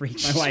really freak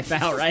my wife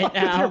out right Fuck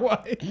with your now.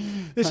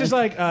 wife. This is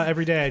like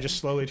every day. I just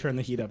slowly turn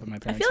the heat up in my I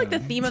parents' feel like the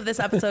home. theme of this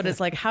episode is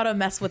like how to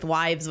mess with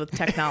wives with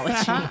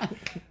technology,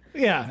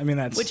 Yeah, I mean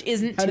that's which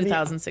isn't do you-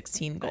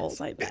 2016 goals.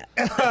 I bet.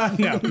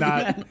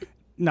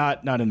 no,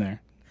 not in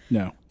there.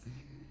 No,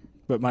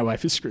 but my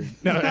wife is screwed.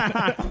 No.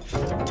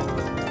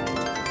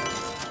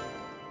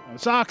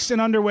 Socks and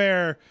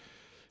underwear,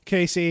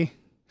 Casey.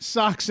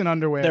 Socks and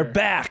underwear. They're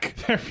back.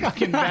 They're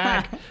fucking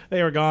back.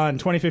 They were gone.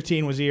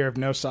 2015 was the year of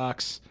no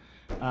socks.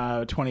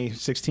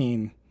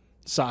 2016,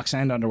 socks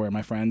and underwear,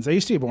 my friends. They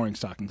used to be a boring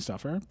stocking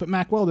stuffer, but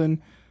Mack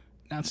Weldon,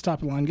 now it's a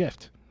top-of-the-line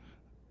gift.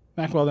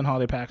 Mack Weldon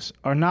holiday packs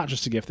are not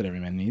just a gift that every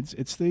man needs.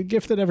 It's the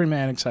gift that every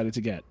man excited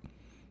to get,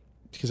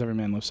 because every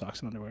man loves socks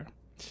and underwear.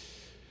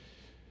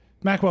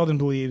 Mack Weldon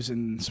believes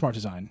in smart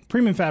design,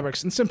 premium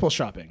fabrics, and simple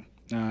shopping.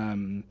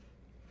 You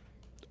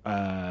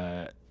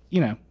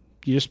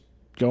just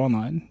go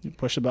online, you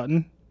push a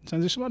button, it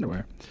sends you some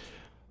underwear.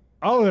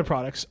 All of their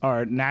products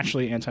are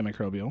naturally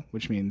antimicrobial,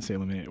 which means they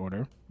eliminate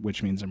odor,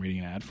 which means I'm reading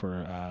an ad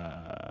for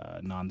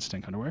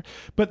non-stink underwear.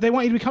 But they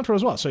want you to be comfortable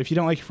as well. So if you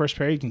don't like your first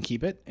pair, you can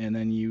keep it, and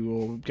then you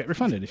will get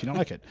refunded if you don't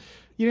like it.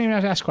 You don't even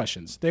have to ask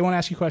questions. They won't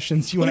ask you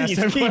questions. You won't ask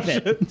them Please keep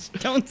it. questions.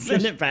 Don't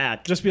send it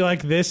back. Just be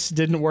like, this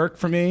didn't work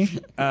for me.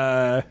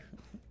 I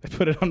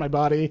put it on my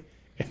body,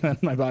 and then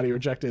my body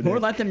rejected Or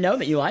it. let them know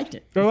that you liked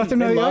it. Or let them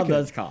know They you love like it.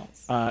 those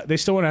calls. They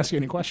still won't ask you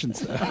any questions.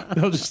 Though.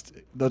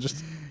 They'll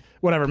just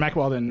whatever. Mack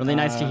Weldon. Really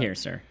nice to hear,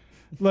 sir.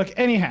 Look,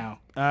 anyhow,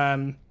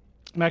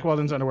 Mack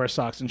Weldon's underwear,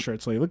 socks, and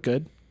shirts, they look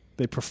good.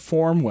 They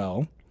perform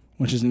well,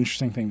 which is an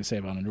interesting thing to say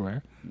about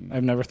underwear.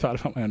 I've never thought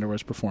about my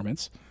underwear's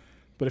performance.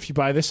 But if you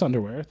buy this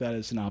underwear, that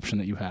is an option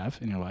that you have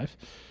in your life.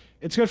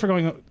 It's good for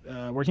going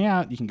working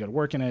out. You can go to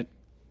work in it.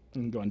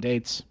 You can go on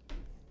dates.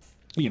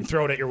 You can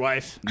throw it at your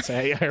wife and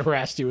say, hey, I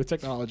harassed you with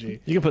technology.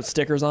 You can put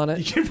stickers on You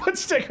it. can put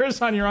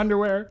stickers on your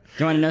underwear.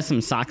 Do you want to know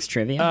some socks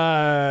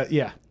trivia?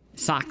 Yeah.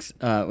 Socks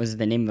was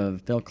the name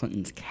of Bill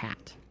Clinton's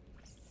cat.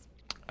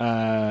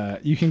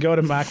 You can go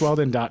to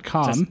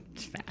mackweldon.com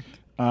Just fact.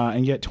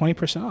 and get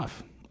 20%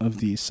 off of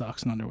these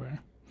socks and underwear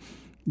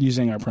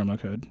using our promo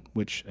code,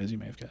 which, as you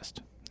may have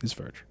guessed, is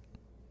Verge.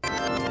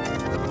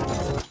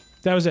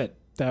 That was it.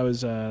 That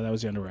was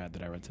the underwear ad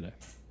that I read today.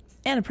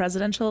 And a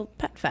presidential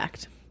pet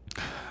fact.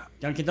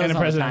 Don't get those And a all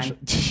the presidential.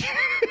 time.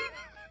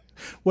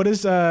 What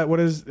is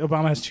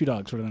Obama has 2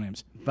 dogs. What are their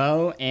names?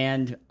 Bo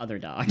and other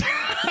dog.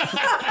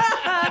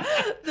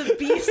 The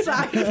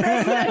B-side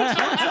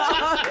presidential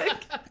dog.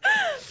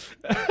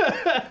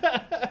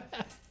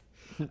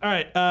 All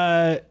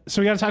right.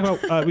 So we got to talk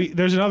about.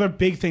 There's another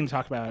big thing to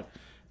talk about.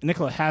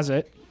 Nicola has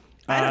it.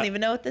 I don't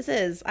even know what this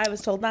is. I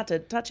was told not to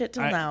touch it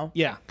till now.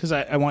 Yeah, because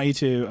I want you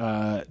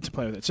to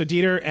play with it. So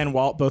Dieter and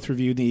Walt both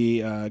reviewed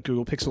the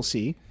Google Pixel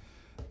C.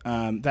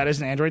 That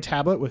is an Android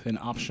tablet with an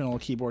optional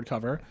keyboard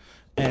cover.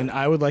 And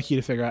I would like you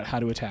to figure out how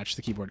to attach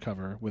the keyboard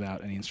cover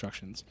without any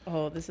instructions.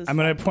 Oh, this is. I'm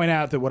going to point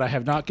out that what I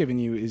have not given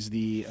you is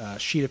the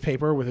sheet of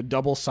paper with a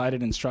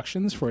double-sided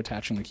instructions for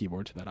attaching the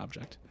keyboard to that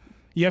object.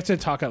 You have to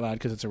talk out loud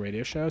because it's a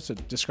radio show, so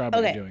describe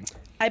what Okay. you're doing.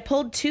 I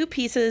pulled 2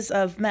 pieces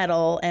of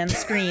metal and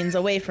screens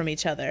away from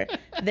each other.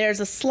 There's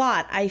a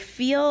slot. I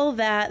feel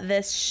that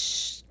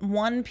this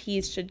one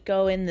piece should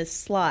go in this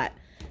slot.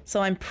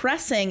 So I'm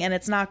pressing and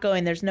it's not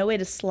going. There's no way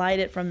to slide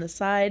it from the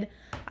side.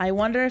 I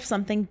wonder if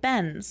something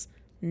bends.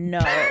 No.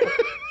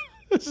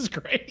 This is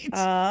great.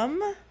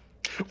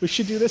 We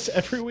should do this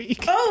every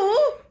week.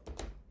 Oh!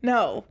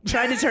 No.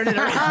 Try to turn it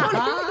around.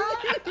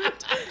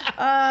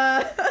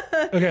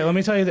 Okay, let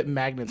me tell you that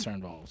magnets are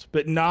involved,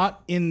 but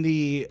not in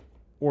the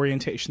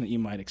orientation that you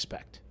might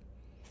expect.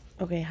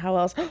 Okay, how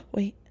else?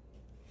 Wait.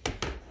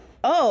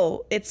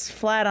 Oh, it's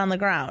flat on the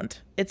ground.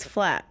 It's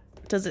flat.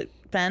 Does it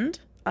bend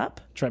up?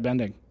 Try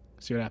bending.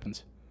 See what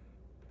happens.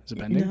 Is it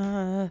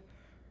bending?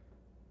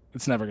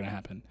 It's never going to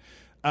happen.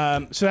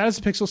 So that is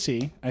the Pixel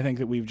C. I think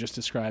that we've just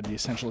described the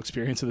essential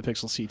experience of the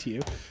Pixel C to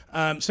you.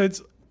 So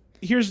it's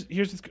here's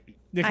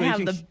Nicola, I you have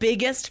can- the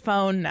biggest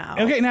phone now.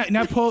 Okay,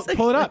 now pull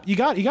it up. You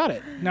got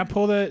it. Now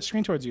pull the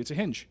screen towards you. It's a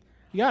hinge.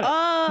 You got it.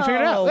 Oh, You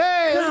figured it out.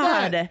 Hey, look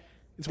at God. that.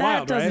 It's That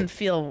wild, doesn't right?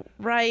 feel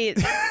right.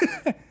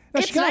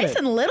 It's nice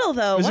and little,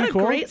 though. Isn't What it a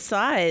cool? great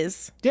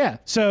size. Yeah,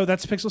 so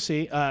that's Pixel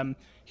C.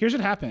 Here's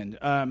what happened.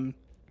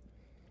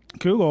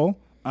 Google,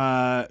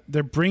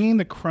 they're bringing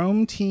the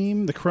Chrome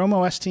team, the Chrome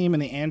OS team,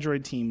 and the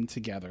Android team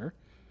together.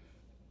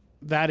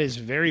 That is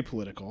very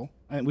political.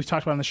 And we've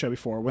talked about it on the show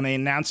before. When they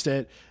announced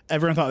it,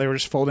 everyone thought they were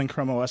just folding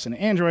Chrome OS and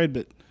Android,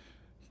 but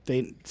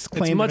they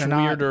claimed It's much they're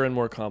not. weirder and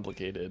more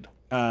complicated.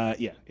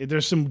 Yeah,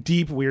 there's some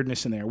deep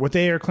weirdness in there. What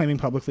they are claiming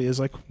publicly is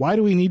like, why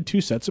do we need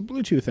two sets of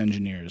Bluetooth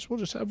engineers? We'll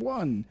just have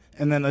one.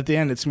 And then at the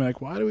end, it's gonna be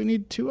like, why do we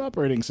need two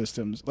operating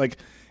systems? Like,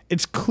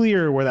 it's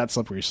clear where that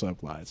slippery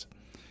slope lies.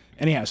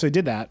 Anyhow, so they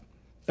did that.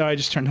 Oh, I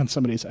just turned on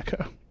somebody's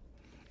Echo.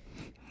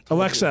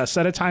 Alexa,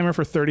 set a timer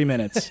for 30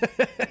 minutes.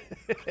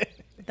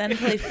 Then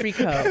play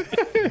Freako.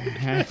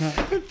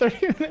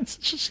 30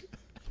 minutes.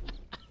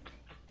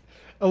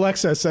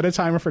 Alexa, set a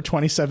timer for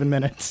 27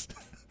 minutes.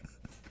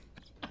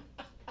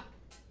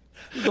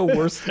 The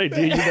worst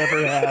idea you've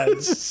ever had.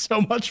 This is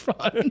so much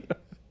fun.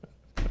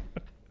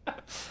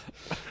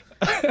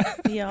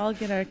 We all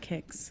get our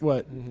kicks.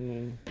 What?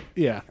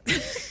 Yeah.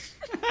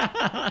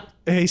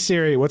 Hey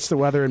Siri, what's the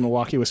weather in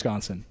Milwaukee,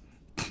 Wisconsin?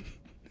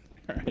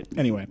 All right.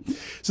 Anyway,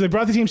 so they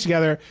brought the teams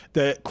together.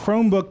 The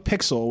Chromebook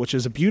Pixel, which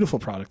is a beautiful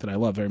product that I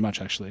love very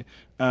much, actually.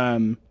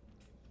 The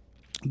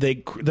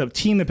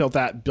team that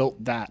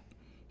built that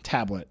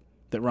tablet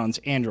that runs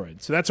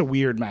Android. So that's a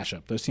weird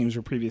mashup. Those teams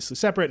were previously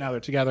separate. Now they're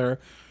together.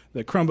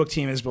 The Chromebook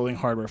team is building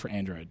hardware for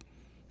Android.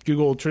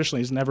 Google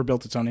traditionally has never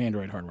built its own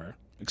Android hardware,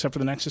 except for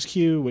the Nexus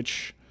Q,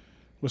 which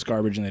was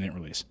garbage and they didn't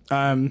release.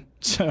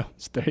 So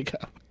there you go.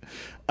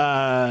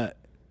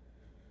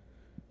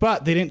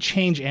 But they didn't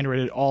change Android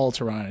at all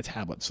to run on a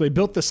tablet. So they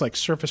built this like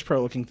Surface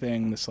Pro looking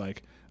thing, this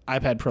like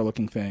iPad Pro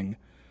looking thing,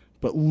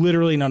 but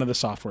literally none of the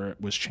software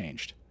was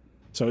changed.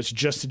 So it's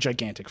just a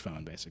gigantic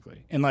phone,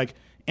 basically. And like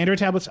Android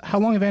tablets, how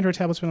long have Android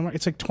tablets been on the market?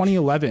 It's like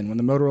 2011 when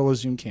the Motorola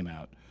Zoom came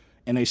out,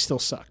 and they still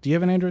suck. Do you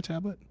have an Android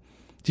tablet?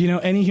 Do you know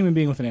any human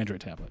being with an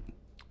Android tablet?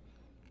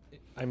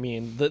 I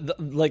mean,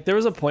 like there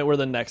was a point where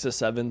the Nexus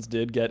 7s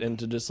did get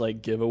into just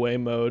like giveaway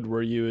mode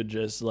where you would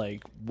just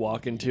like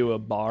walk into a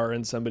bar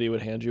and somebody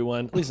would hand you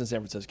one, at least in San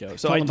Francisco.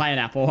 So Told to buy an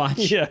Apple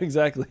Watch. Yeah,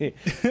 exactly.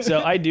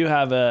 So I do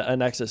have a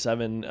Nexus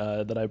 7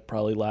 that I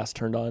probably last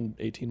turned on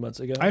 18 months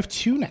ago. I have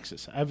two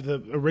Nexus. I have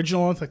the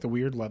original one with like the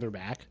weird leather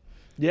back.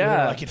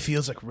 Yeah. Like it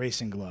feels like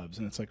racing gloves,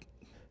 and it's like,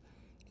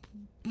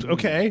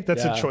 okay,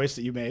 that's a choice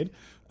that you made.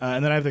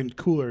 And then I have the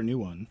cooler new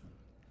one,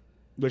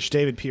 which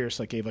David Pierce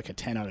like gave like a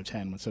 10 out of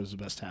 10 when it was the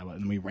best tablet,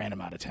 and we ran him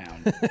out of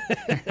town.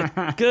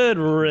 Good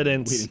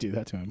riddance. We didn't do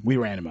that to him. We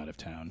ran him out of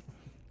town.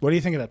 What do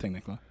you think of that thing,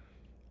 Nicola?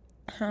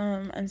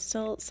 I'm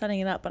still setting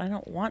it up, but I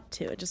don't want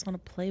to. I just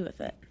want to play with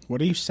it.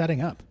 What are you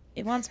setting up?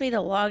 It wants me to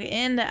log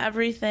into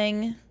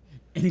everything.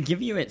 And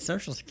give you its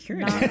social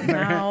security. Not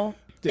now.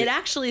 It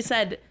actually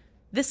said,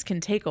 this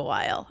can take a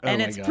while, and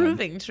my it's God.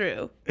 proving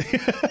true.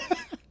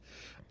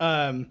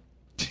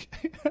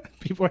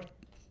 People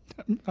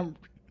are...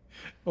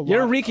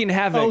 You're wreaking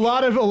havoc. A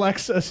lot of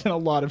Alexas and a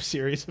lot of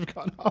Siris have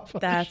gone off.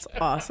 That's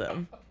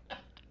awesome.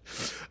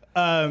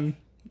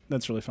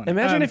 That's really funny.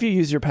 Imagine if you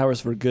use your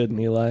powers for good,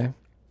 Eli.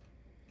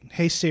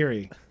 Hey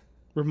Siri,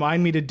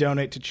 remind me to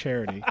donate to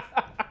charity.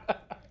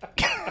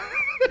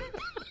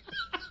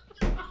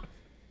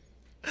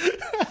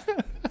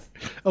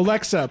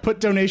 Alexa, put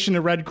donation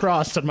to Red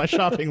Cross on my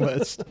shopping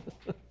list.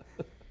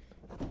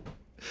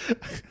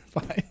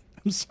 Fine.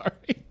 I'm sorry.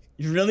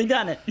 You've really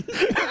done it.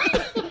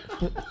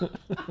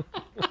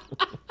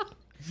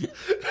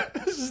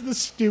 This is the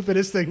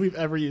stupidest thing we've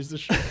ever used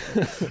this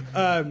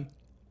show.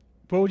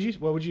 What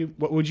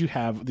would you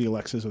have the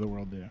Alexas of the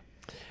world do?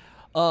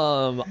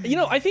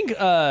 I think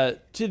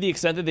to the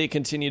extent that they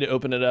continue to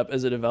open it up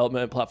as a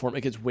development platform,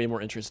 it gets way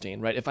more interesting,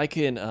 right? If I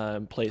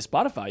can play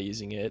Spotify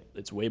using it,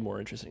 it's way more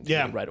interesting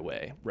to me right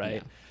away, right?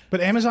 Yeah.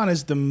 But Amazon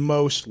is the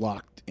most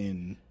locked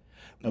in.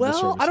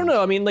 Well, I don't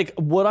know. I mean, like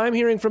what I'm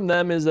hearing from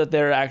them is that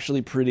they're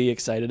actually pretty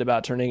excited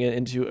about turning it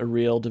into a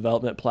real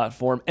development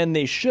platform, and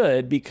they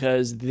should,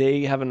 because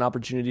they have an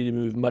opportunity to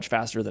move much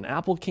faster than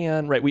Apple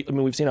can, right?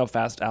 We've seen how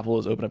fast Apple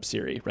has opened up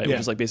Siri, right? Yeah. Which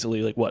is like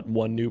basically like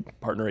one new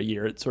partner a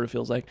year. It sort of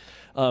feels like.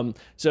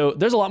 So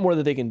there's a lot more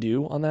that they can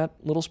do on that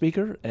little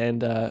speaker,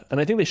 and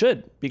I think they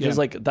should, because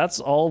like that's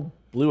all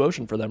blue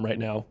ocean for them right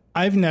now.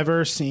 I've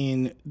never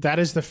seen that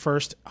is the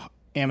first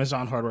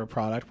Amazon hardware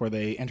product where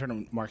they entered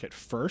a market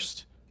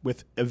first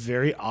with a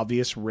very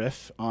obvious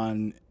riff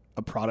on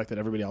a product that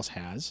everybody else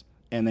has,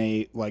 and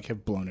they like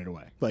have blown it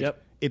away. Like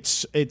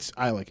it's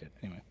I like it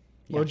anyway.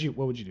 What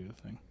would you do with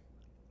the thing?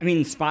 I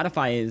mean,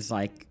 Spotify is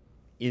like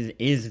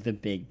is the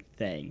big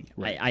thing.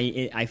 Right.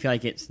 I feel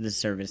like it's the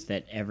service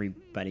that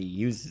everybody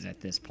uses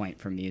at this point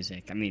for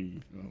music. I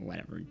mean,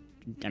 whatever.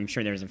 I'm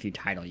sure there's a few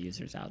Tidal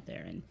users out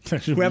there, and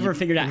whoever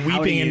figured out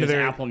how to use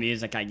Apple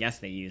Music, I guess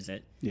they use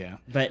it. Yeah,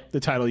 but the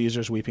Tidal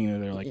users weeping into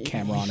their like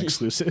Cameron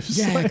exclusives.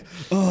 Yeah, like,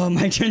 oh,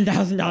 my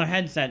 $10,000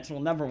 headsets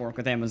will never work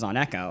with Amazon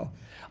Echo.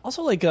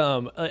 Also, like,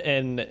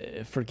 and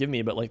forgive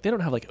me, but like, they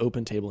don't have like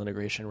open table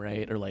integration,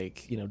 right? Or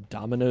like,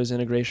 Domino's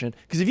integration.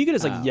 Because if you could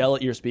just like yell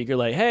at your speaker,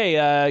 like, "Hey,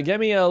 get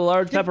me a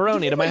large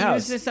pepperoni to my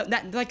house."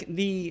 Like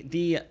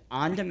the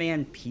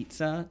on-demand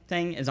pizza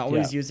thing is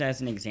always used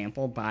as an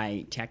example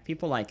by tech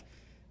people. Like,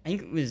 I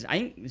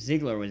think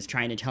Ziegler was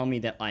trying to tell me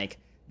that like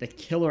the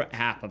killer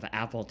app of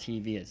Apple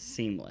TV is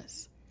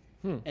seamless.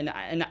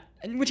 And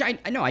which I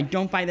know I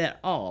don't buy that at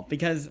all,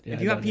 because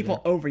if you have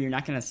people over, you're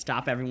not going to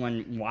stop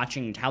everyone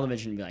watching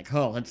television and be like,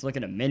 oh, let's look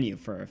at a menu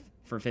for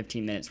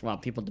 15 minutes while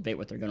people debate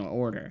what they're going to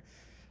order.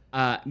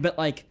 But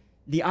like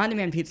the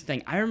on-demand pizza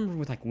thing, I remember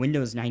with like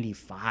Windows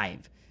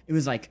 95, it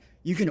was like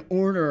you can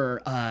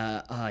order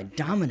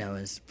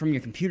Domino's from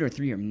your computer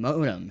through your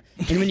modem,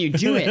 and when you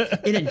do it,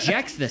 it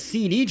ejects the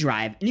CD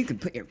drive, and you can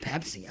put your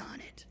Pepsi on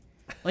it.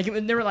 Like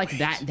they were like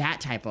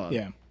that type of.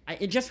 Yeah.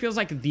 It just feels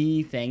like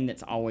the thing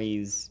that's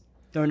always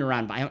thrown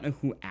around, but I don't know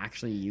who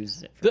actually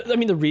uses it.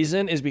 The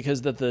reason is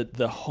because that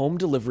the home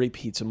delivery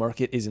pizza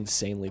market is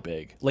insanely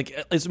big.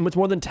 Like, it's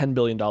more than $10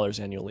 billion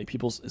annually.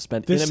 People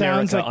spend in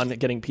America on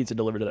getting pizza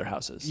delivered to their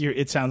houses.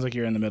 It sounds like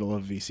you're in the middle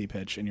of VC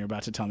pitch, and you're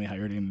about to tell me how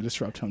you're going to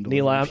disrupt home delivery.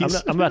 Neil,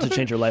 I'm about to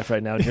change your life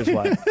right now, and here's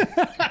why.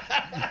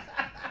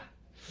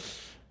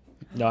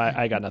 No,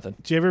 I got nothing.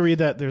 Do you ever read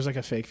that there's like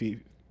a fake V?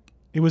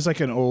 It was like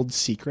an old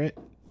Secret.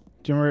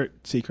 Do you remember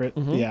Secret,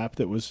 the app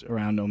that was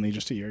around only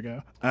just a year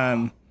ago?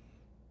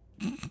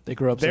 They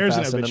grow up so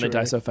fast and then they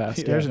die so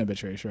fast. There's an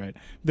obituary, right?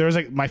 There was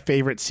like my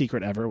favorite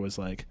secret ever was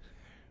like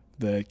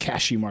the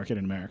cashew market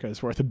in America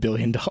is worth $1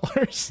 billion.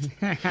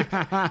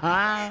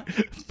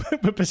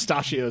 But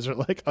pistachios are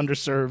like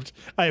underserved.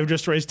 I have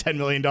just raised $10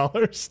 million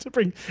to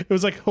bring. It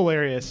was like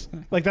hilarious.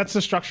 Like that's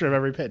the structure of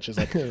every pitch is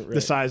like right.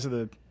 the size of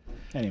the.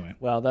 Anyway.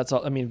 Well, that's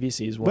all. I mean,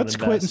 VCs won't Let's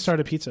invest. quit and start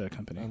a pizza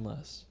company.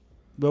 Unless.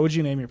 What would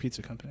you name your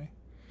pizza company?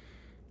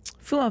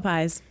 Fuma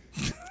Pies.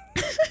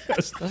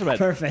 That's about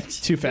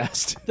Perfect. Too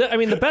fast. I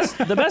mean, the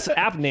best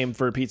app name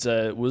for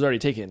pizza was already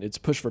taken. It's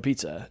Push for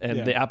Pizza,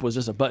 and the app was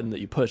just a button that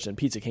you pushed, and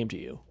pizza came to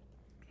you.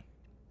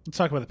 Let's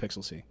talk about the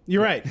Pixel C.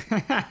 You're right.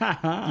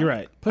 You're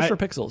right. Push for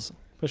Pixels.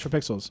 Push for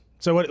Pixels.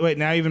 So what? Wait,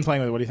 now you've been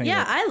playing with it. What do you think?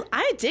 Yeah, of it?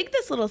 I dig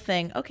this little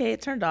thing. Okay,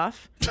 it turned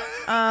off.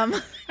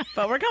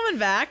 But we're coming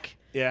back.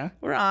 Yeah.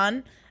 We're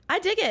on. I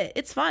dig it.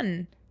 It's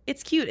fun.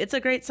 It's cute. It's a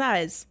great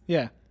size.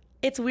 Yeah.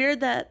 It's weird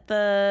that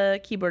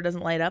the keyboard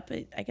doesn't light up.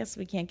 I guess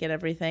we can't get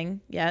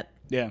everything yet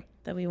Yeah.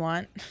 that we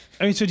want.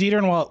 I mean, so Dieter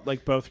and Walt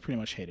like both pretty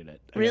much hated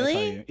it. I gotta Really?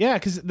 tell you. Yeah,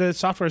 because the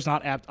software is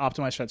not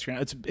optimized for that screen.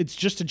 It's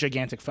just a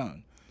gigantic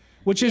phone,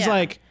 which is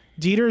like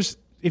Dieter's.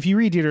 If you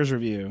read Dieter's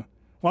review,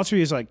 Walt's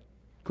review is like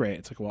great.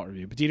 It's like a Walt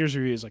review, but Dieter's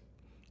review is like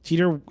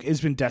Dieter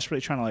has been desperately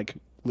trying to like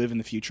live in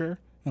the future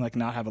and like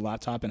not have a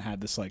laptop and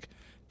have this like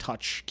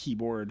touch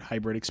keyboard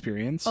hybrid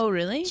experience. Oh,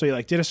 really? So he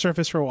like did a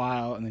Surface for a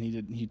while, and then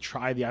he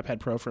tried the iPad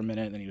Pro for a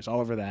minute, and then he was all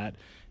over that,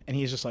 and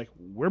he's just like,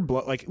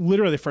 like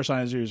literally the first line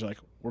of his review is like,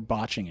 we're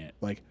botching it.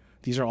 Like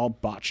these are all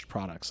botched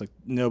products. Like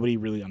nobody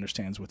really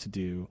understands what to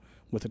do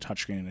with a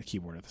touchscreen and a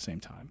keyboard at the same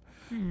time.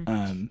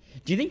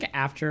 Do you think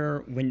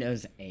after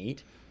Windows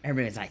 8,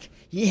 everybody's like,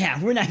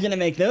 yeah, we're not going to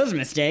make those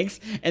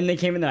mistakes, and they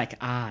came in, they're like,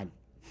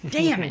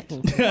 damn it.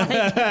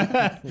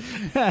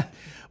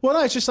 Well,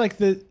 no, it's just like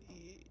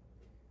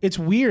it's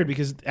weird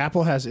because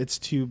Apple has its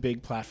two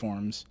big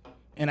platforms,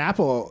 and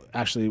Apple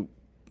actually,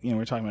 we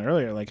were talking about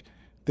earlier, like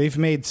they've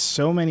made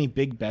so many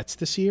big bets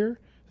this year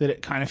that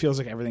it kind of feels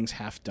like everything's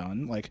half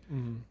done. Like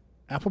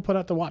Apple put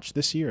out the watch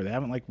this year. They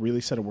haven't like really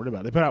said a word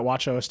about it. They put out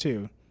Watch OS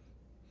 2.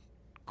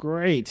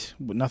 Great.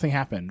 But nothing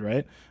happened,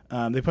 right?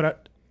 They put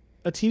out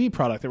a TV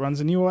product that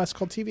runs a new OS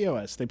called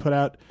tvOS. They put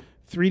out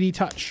 3D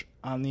Touch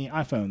on the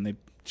iPhone. They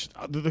just,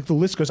 the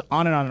list goes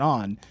on and on and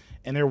on,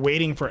 and they're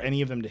waiting for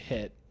any of them to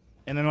hit.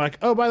 And then they're like,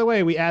 oh, by the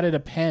way, we added a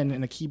pen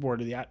and a keyboard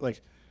to the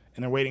like,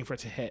 and they're waiting for it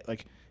to hit.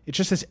 Like, it's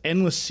just this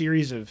endless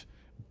series of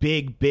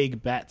big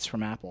bets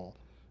from Apple,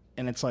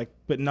 and it's like,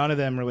 but none of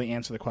them really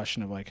answer the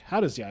question of like,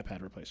 how does the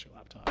iPad replace your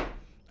laptop?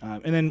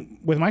 And then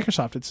with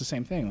Microsoft, it's the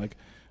same thing. Like,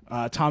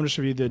 Tom just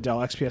reviewed the Dell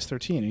XPS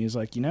 13, and he's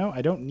like,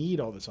 I don't need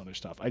all this other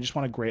stuff. I just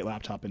want a great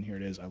laptop, and here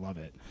it is. I love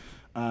it.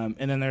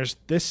 And then there's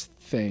this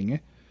thing,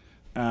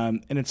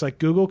 and it's like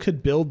Google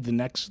could build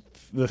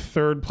the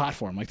third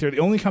platform. Like, they're the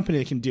only company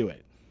that can do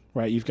it.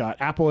 Right, you've got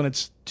Apple and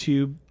its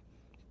two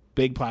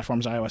big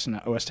platforms, iOS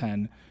and OS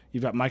 10.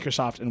 You've got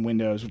Microsoft and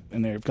Windows,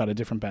 and they've got a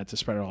different bet to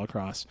spread it all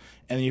across.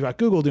 And then you've got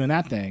Google doing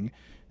that thing,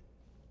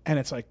 and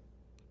it's like,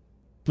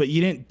 but you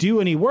didn't do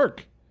any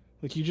work.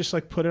 Like you just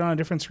like put it on a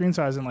different screen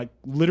size and like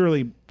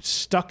literally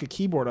stuck a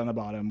keyboard on the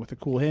bottom with a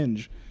cool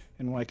hinge,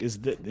 and like,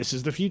 this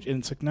is the future?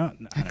 And it's like, no,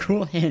 a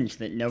cool hinge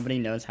that nobody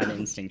knows how to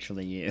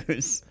instinctually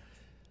use.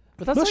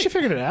 But that's she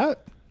figured it out.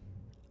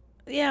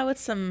 Yeah, with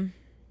some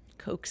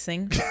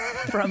coaxing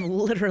from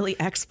literally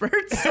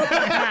experts.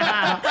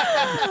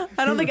 I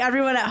don't think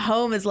everyone at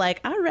home is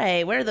like, all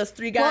right, where are those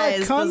three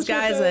guys? Those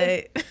guys.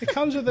 It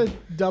comes with a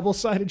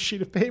double-sided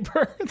sheet of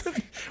paper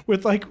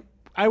with like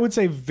I would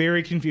say,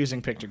 very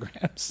confusing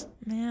pictograms.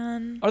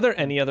 Man. Are there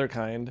any other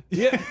kind?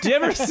 Yeah. Do you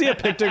ever see a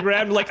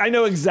pictogram? Like, I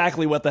know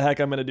exactly what the heck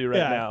I'm going to do right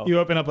now. You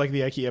open up like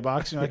the IKEA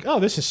box and you're like,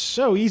 oh, this is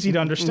so easy to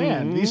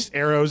understand. These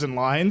arrows and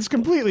lines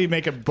completely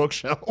make a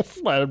bookshelf.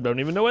 I don't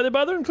even know why they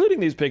bother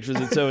including these pictures.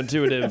 It's so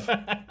intuitive.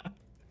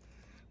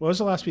 What was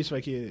the last piece of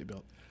IKEA that you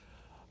built?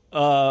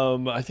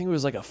 I think it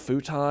was like a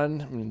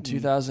futon in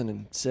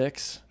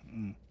 2006.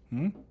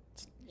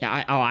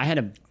 Yeah, I had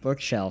a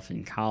bookshelf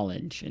in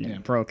college, and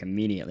it broke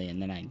immediately,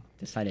 and then I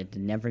decided to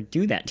never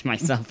do that to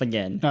myself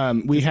again.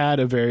 We had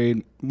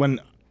when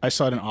I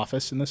saw it in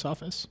office in this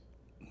office,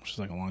 which is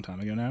like a long time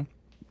ago now,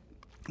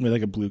 we had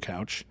like a blue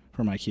couch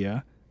from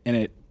IKEA, and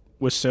it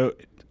was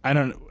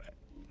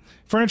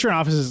furniture in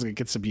offices like,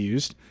 gets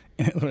abused,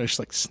 and it literally just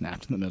like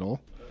snapped in the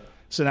middle.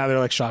 So now they're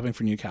like shopping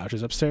for new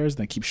couches upstairs,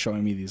 and they keep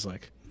showing me these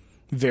like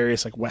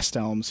various like West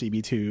Elm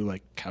CB2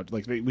 like couch,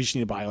 like we just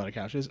need to buy a lot of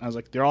couches. And I was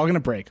like, they're all gonna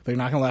break. They're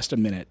not gonna last a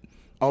minute.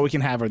 All we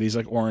can have are these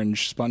like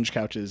orange sponge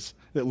couches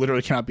that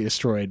literally cannot be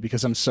destroyed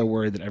because I'm so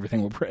worried that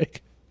everything will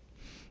break.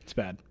 It's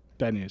bad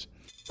news.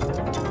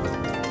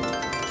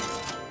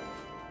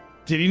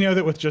 Did you know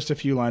that with just a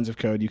few lines of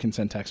code, you can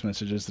send text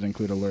messages that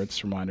include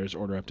alerts, reminders,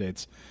 order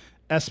updates,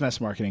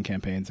 SMS marketing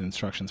campaigns, and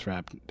instructions for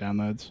app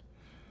downloads?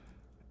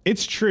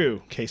 It's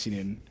true, Casey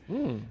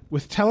Newton.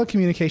 With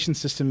Telecommunications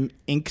System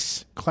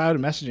Inc.'s Cloud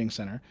Messaging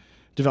Center,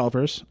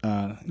 developers,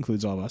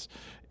 includes all of us,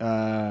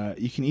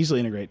 you can easily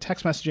integrate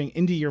text messaging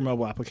into your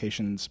mobile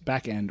application's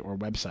backend or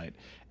website.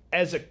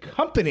 As a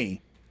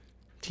company,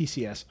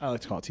 TCS, I like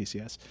to call it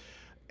TCS,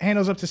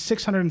 handles up to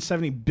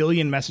 670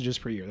 billion messages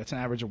per year. That's an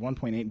average of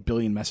 1.8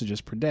 billion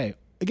messages per day.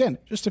 Again,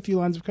 just a few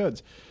lines of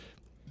codes.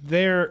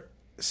 Their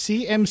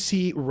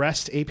CMC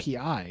REST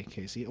API,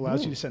 Casey,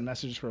 allows you to send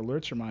messages for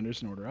alerts,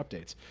 reminders, and order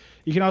updates.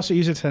 You can also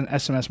use it to send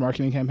SMS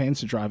marketing campaigns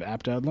to drive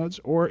app downloads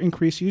or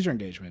increase user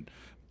engagement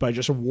by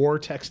just war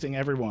texting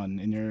everyone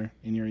in your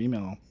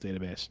email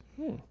database.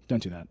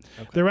 Don't do that.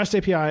 Okay. The REST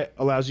API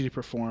allows you to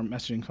perform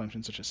messaging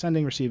functions such as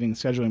sending, receiving,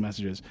 scheduling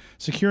messages,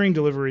 securing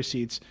delivery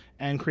receipts,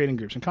 and creating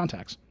groups and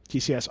contacts.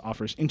 TCS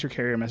offers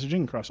inter-carrier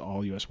messaging across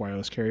all U.S.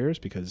 wireless carriers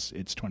because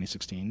it's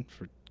 2016,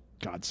 for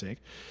God's sake.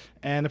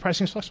 And the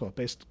pricing is flexible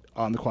based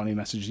on the quantity of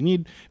messages you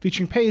need,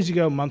 featuring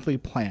pay-as-you-go monthly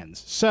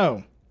plans.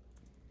 So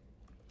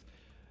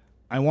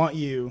I want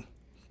you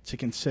to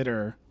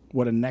consider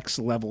what a next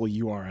level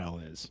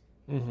URL is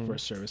for a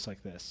service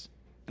like this.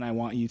 And I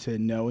want you to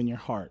know in your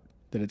heart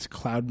that it's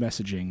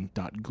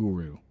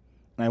cloudmessaging.guru.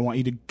 And I want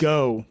you to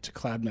go to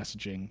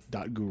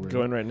cloudmessaging.guru.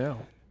 Going right now.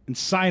 And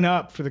sign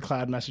up for the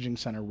Cloud Messaging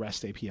Center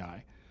REST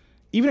API.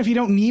 Even if you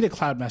don't need a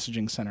Cloud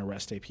Messaging Center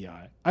REST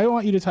API, I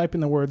want you to type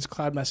in the words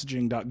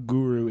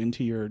cloudmessaging.guru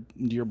into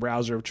your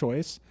browser of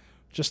choice,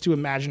 just to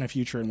imagine a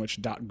future in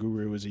which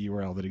 .guru is a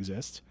URL that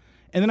exists.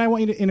 And then I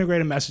want you to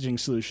integrate a messaging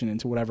solution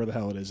into whatever the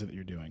hell it is that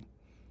you're doing.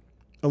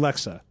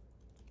 Alexa,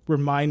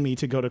 remind me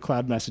to go to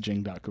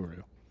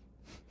cloudmessaging.guru.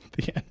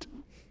 The end.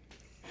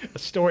 A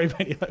story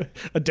by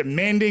a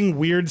demanding,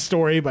 weird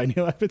story by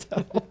Neil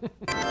Patel.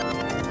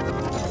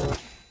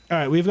 All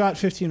right, we've got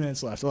 15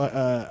 minutes left.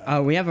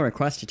 We have a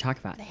request to talk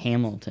about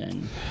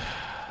Hamilton.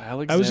 I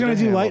was going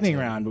to do lightning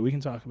round, but we can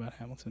talk about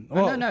Hamilton.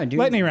 Well, no, do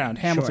lightning round,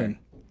 Hamilton.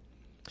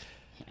 Sure.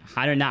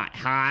 Hot or not?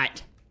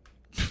 Hot.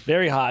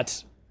 Very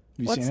hot.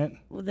 Have you seen it?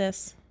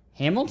 This.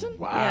 Hamilton?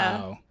 Wow.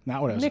 Yeah.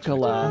 Not what I was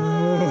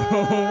Nicola.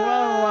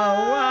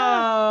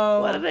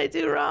 Whoa. What did I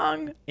do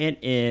wrong?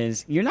 It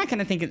is. You're not going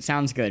to think it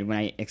sounds good when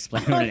I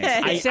explain what it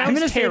Okay. is. I'm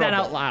going to say that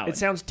out loud. It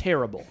sounds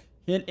terrible.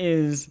 It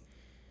is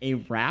a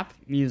rap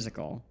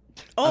musical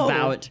Oh.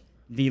 about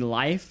the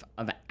life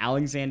of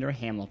Alexander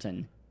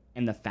Hamilton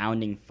and the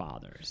founding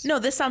fathers. No,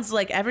 this sounds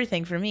like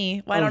everything for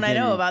me. Why don't I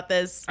know about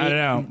this? I don't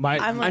know. I'm like- My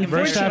staff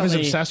is Unfortunately,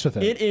 obsessed with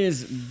it. It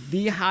is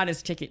the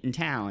hottest ticket in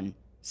town.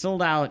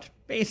 Sold out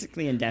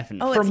basically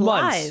indefinitely. Oh, For it's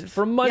months. live.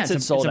 For months Yeah,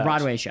 it's sold It's out. a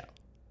Broadway show.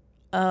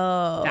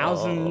 Oh.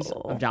 Thousands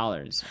of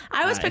dollars.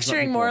 I was is what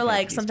picturing people more pay for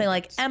like these something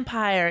like tickets.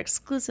 Empire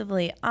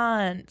exclusively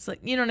on. It's like,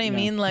 you know what I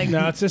mean? Like,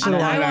 No, it's just I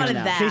a wanted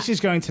line. that. Casey's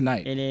going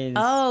tonight. It is.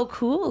 Oh,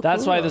 cool.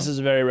 That's why cool. this is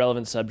a very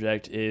relevant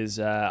subject. Is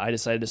I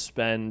decided to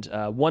spend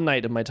one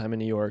night of my time in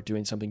New York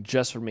doing something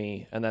just for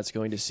me, and that's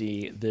going to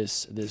see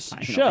this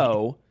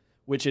show,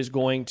 which is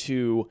going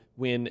to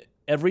win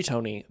every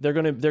Tony. They're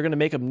gonna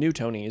make up new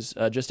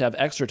Tonys, just to have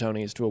extra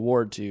Tonys to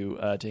award to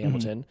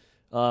Hamilton.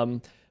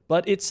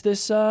 But it's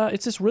this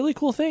really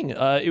cool thing.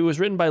 It was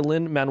written by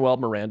Lin-Manuel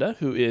Miranda,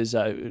 who is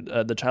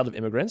the child of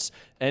immigrants,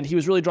 and he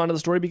was really drawn to the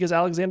story because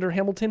Alexander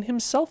Hamilton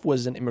himself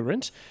was an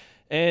immigrant,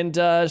 and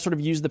sort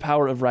of used the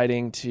power of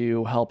writing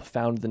to help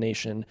found the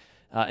nation.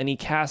 And he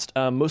cast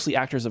mostly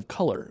actors of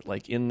color,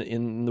 like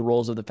in the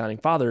roles of the founding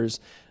fathers.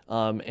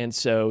 And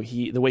so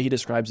the way he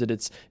describes it,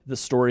 it's the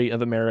story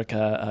of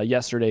America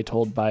yesterday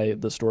told by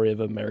the story of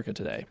America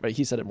today. Right?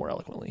 He said it more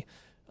eloquently.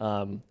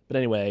 But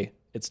anyway,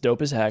 it's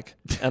dope as heck.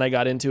 And I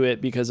got into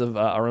it because of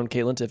our own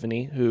Caitlin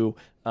Tiffany, who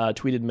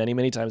tweeted many,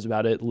 many times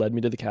about it, led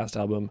me to the cast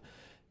album,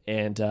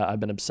 and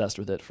I've been obsessed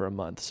with it for a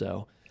month.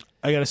 So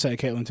I got to say,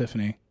 Caitlin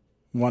Tiffany,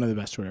 one of the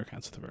best Twitter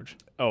accounts at The Verge.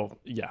 Oh,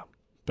 yeah.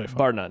 by far.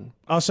 Bar none.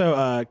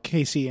 Also,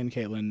 Casey and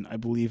Caitlin, I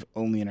believe,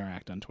 only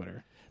interact on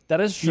Twitter. That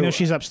is true. You know,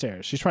 she's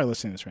upstairs. She's probably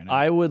listening to this right now.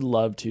 I would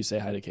love to say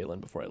hi to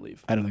Caitlin before I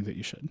leave. I don't think that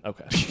you should.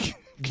 Okay.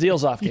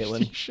 Deal's off,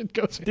 Caitlin. You should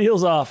go to.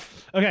 Deal's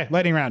off. Okay,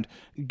 lightning round.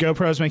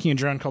 GoPro's making a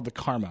drone called the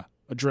Karma.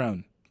 A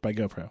drone by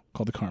GoPro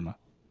called the Karma.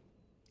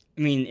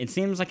 I mean, it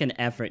seems like an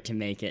effort to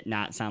make it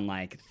not sound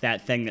like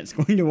that thing that's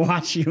going to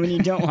watch you when you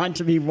don't want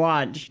to be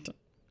watched.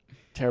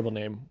 Terrible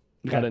name.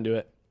 Okay. Got into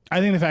it. I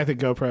think the fact that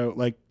GoPro,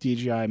 like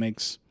DJI,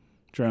 makes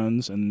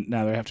drones, and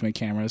now they have to make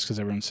cameras because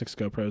everyone's 6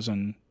 GoPros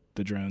on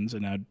the drones,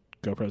 and now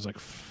GoPro's like,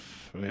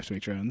 we have to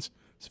make drones.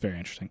 It's very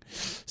interesting.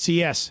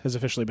 CES has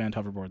officially banned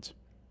hoverboards.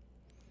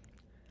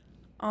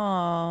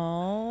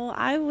 Oh,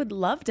 I would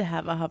love to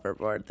have a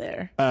hoverboard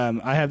there.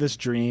 I have this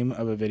dream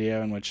of a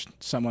video in which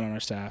someone on our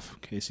staff,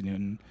 Casey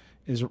Newton,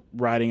 is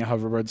riding a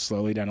hoverboard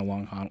slowly down a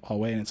long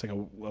hallway, and it's like a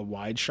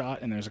wide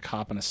shot, and there's a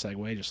cop on a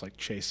Segway just like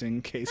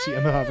chasing Casey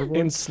on the hoverboard.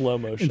 In slow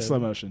motion. In slow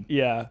motion.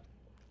 Yeah.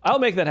 I'll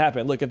make that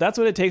happen. Look, if that's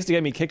what it takes to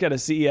get me kicked out of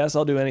CES,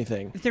 I'll do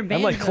anything. If they're I'm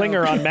banned, like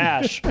Klinger though. on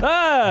MASH.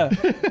 Ah!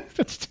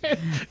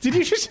 Did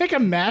you just make a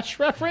MASH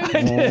reference?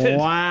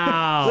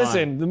 Wow.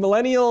 Listen, the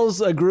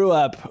millennials grew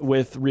up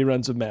with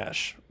reruns of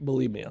MASH.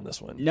 Believe me on this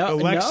one. No,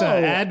 Alexa, no.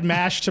 add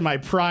MASH to my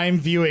Prime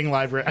viewing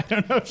library. I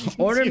don't know if you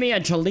can Order see me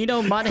a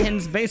Toledo Mud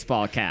Hens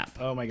baseball cap.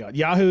 Oh my God.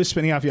 Yahoo is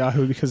spinning off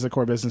Yahoo because the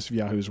core business of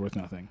Yahoo is worth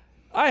nothing.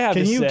 I have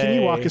Can to you say,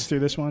 walk us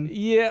through this one?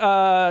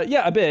 Yeah,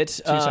 a bit.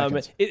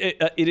 Seconds.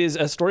 It is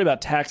a story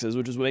about taxes,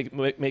 which is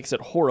what makes it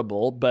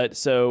horrible. But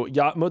so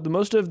the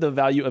most of the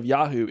value of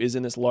Yahoo is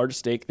in this large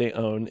stake they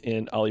own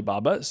in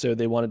Alibaba. So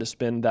they wanted to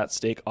spin that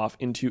stake off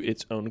into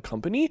its own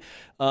company.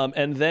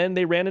 And then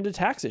they ran into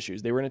tax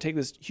issues. They were going to take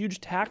this huge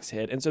tax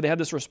hit. And so they had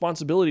this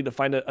responsibility to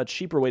find a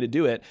cheaper way to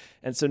do it.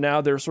 And so now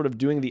they're sort of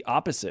doing the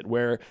opposite,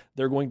 where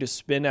they're going to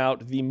spin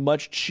out the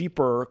much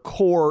cheaper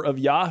core of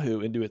Yahoo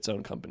into its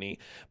own company.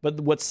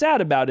 But what's sad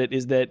about it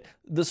is that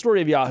the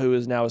story of Yahoo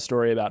is now a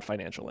story about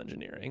financial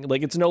engineering.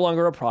 Like, it's no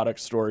longer a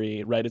product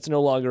story, right? It's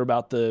no longer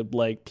about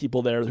the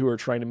people there who are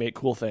trying to make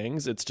cool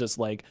things. It's just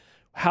like,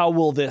 how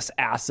will this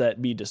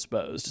asset be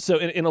disposed? So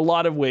in a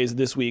lot of ways,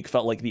 this week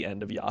felt like the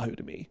end of Yahoo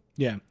to me.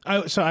 Yeah.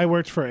 So I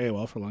worked for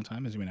AOL for a long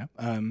time, as you may know.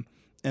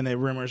 And the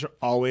rumors are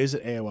always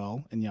that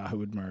AOL and Yahoo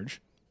would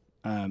merge.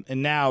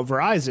 And now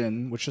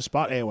Verizon, which just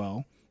bought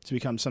AOL to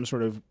become some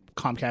sort of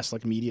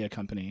Comcast-like media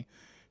company,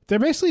 they're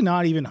basically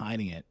not even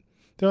hiding it.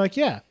 They're like,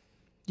 yeah,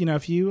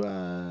 if you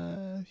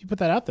put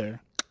that out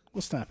there,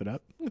 we'll snap it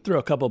up. Throw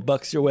a couple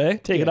bucks your way,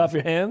 take it off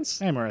your hands.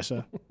 Hey,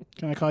 Marissa.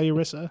 Can I call you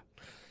Rissa?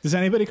 Does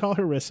anybody call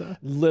her Rissa?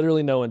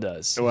 Literally no one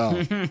does.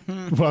 Well,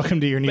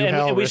 welcome to your new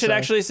hell, And we Rissa. should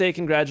actually say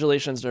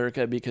congratulations to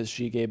Urka because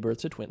she gave birth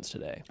to twins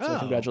today. So Oh.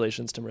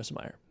 congratulations to Marissa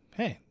Meyer.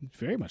 Hey,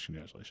 very much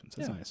congratulations.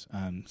 That's nice.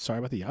 Sorry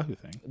about the Yahoo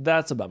thing.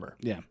 That's a bummer.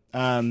 Yeah.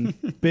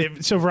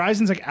 But so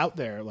Verizon's like out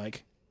there,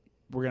 like,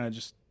 we're gonna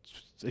just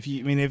if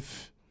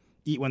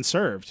eat when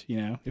served,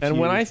 And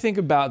when I think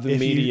about the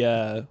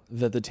media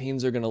that the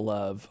teens are going to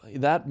love,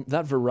 that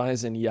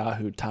Verizon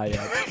Yahoo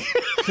tie-up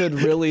could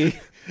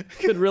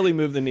really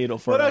move the needle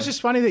for Well, them. no, it's just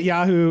funny that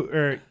Yahoo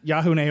and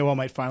AOL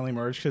might finally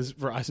merge because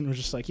Verizon was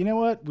just like, you know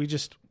what? We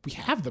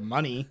have the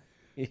money.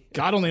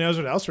 God only knows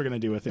what else we're gonna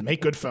do with it. Make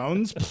good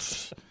phones,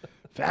 Pfft.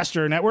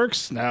 Faster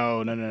networks.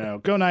 No.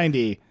 Go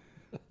 90.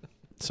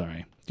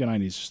 Sorry, Go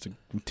 90 is just a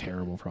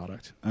terrible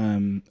product.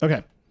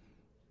 Okay.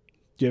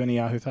 Do you have any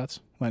Yahoo thoughts?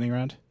 Lightning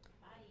round.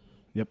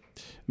 Yep.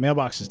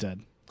 Mailbox is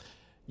dead.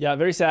 Yeah,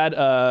 very sad.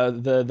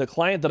 The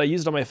client that I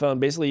used on my phone,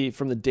 basically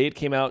from the date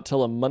came out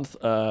till a month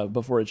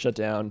before it shut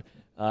down,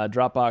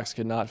 Dropbox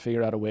could not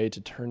figure out a way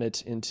to turn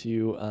it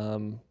into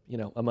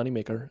a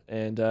moneymaker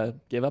and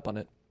gave up on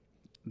it.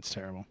 It's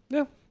terrible.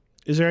 Yeah.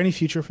 Is there any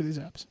future for these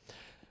apps?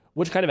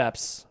 Which kind of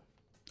apps?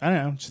 I don't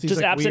know. Just, these,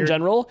 Just like, apps in weird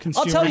general?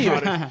 I'll tell you.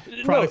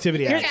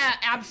 Productivity apps.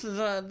 Apps is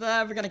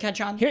ever going to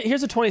catch on.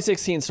 Here's a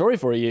 2016 story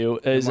for you.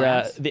 Is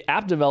the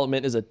app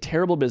development is a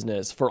terrible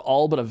business for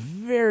all but a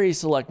very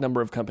select number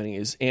of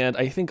companies, and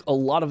I think a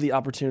lot of the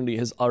opportunity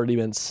has already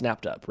been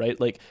snapped up. Right,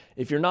 like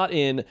if you're not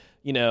in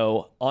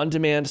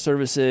on-demand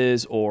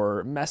services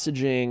or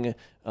messaging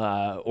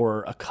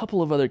or a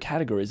couple of other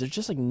categories, there's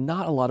just like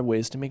not a lot of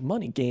ways to make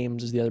money.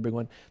 Games is the other big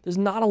one. There's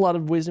not a lot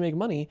of ways to make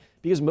money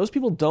because most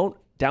people don't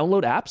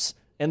download apps,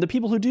 and the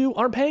people who do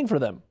aren't paying for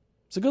them.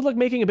 So good luck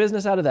making a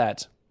business out of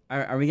that.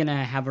 Are we going to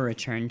have a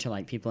return to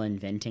like people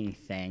inventing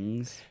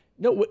things?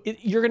 No,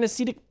 you're going to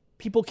see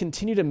people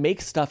continue to make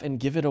stuff and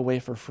give it away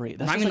for free.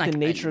 That's just like the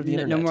nature of the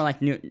internet. No more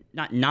like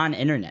not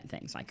non-internet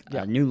things, like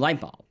a new light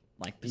bulb.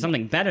 Like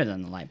something better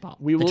than the light bulb.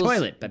 The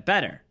toilet, but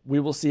better. We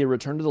will see a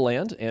return to the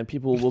land, and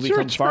people will become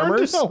Return to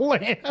farmers. the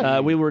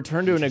land. We will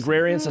return to an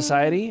agrarian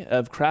society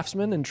of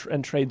craftsmen and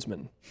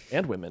tradesmen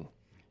and women.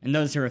 And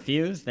those who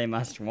refuse, they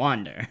must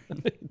wander.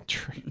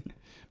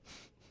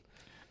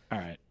 All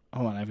right.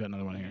 Hold on. I've got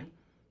another one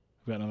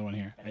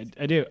here.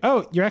 I do.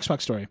 Oh, your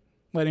Xbox story.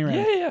 Lightning round.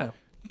 Yeah.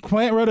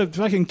 Client wrote a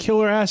fucking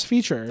killer-ass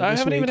feature I this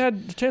haven't week. even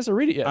had a chance to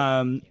read it yet.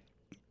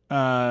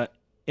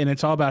 And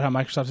it's all about how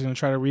Microsoft is going to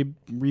try to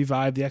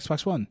revive the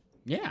Xbox One.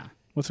 Yeah.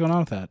 What's going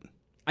on with that?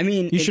 I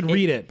mean, You should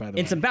read it, by the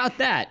way. It's about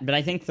that, but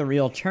I think the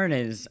real turn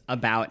is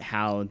about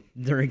how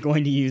they're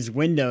going to use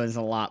Windows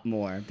a lot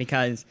more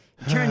because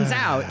it turns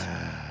out.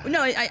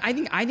 No, I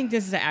think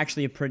this is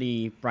actually a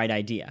pretty bright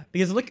idea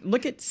because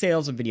look at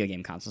sales of video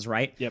game consoles,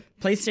 right? Yep.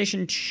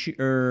 PlayStation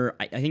 2,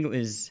 I think it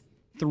was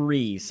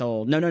 3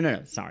 sold. No.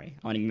 Sorry,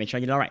 I want to make sure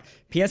I get it all right.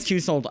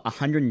 PS2 sold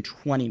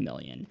 120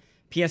 million.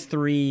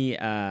 PS3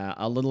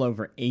 a little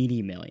over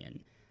 80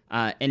 million.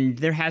 And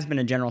there has been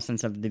a general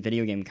sense of the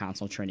video game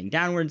console trending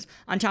downwards.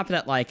 On top of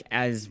that, like,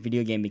 as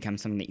video game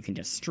becomes something that you can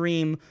just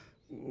stream,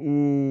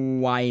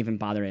 why even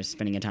bother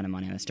spending a ton of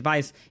money on this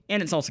device?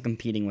 And it's also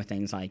competing with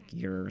things like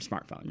your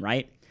smartphone,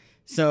 right?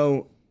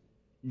 So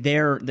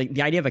the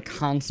idea of a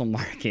console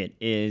market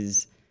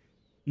is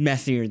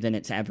messier than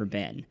it's ever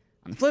been.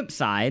 On the flip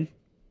side,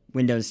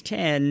 Windows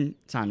 10,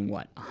 it's on,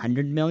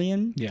 100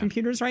 million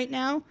computers right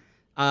now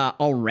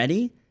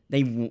already?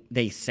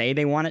 They say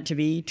they want it to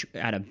be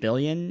at 1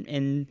 billion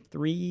in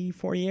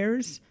 3-4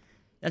 years.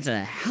 That's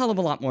a hell of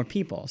a lot more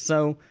people.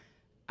 So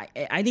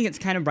I think it's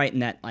kind of bright in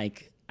that,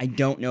 like, I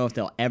don't know if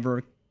they'll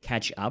ever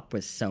catch up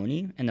with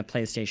Sony and the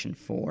PlayStation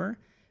 4.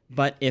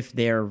 But if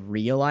their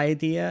real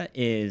idea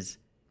is,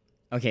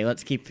 okay,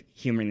 let's keep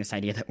humoring this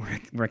idea that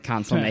we're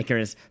console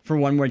makers for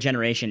one more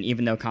generation,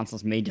 even though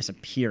consoles may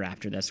disappear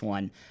after this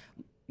one,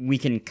 we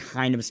can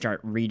kind of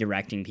start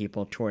redirecting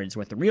people towards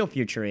what the real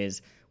future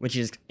is, which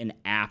is an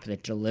app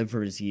that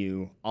delivers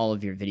you all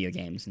of your video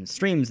games and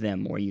streams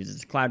them or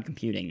uses cloud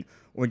computing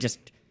or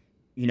just,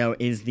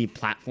 is the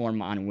platform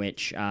on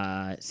which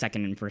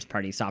second and first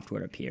party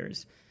software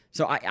appears.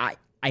 So I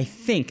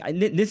think,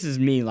 this is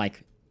me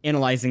like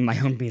analyzing my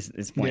own piece at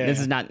this point. Yeah. This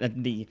is not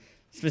the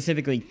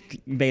specifically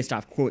based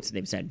off quotes that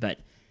they've said, but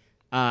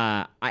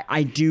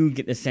I do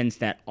get the sense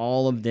that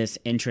all of this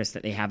interest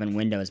that they have in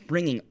Windows,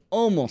 bringing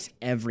almost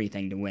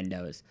everything to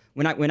Windows.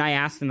 When I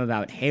asked them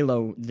about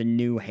Halo, the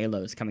new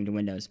Halos coming to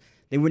Windows,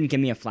 they wouldn't give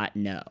me a flat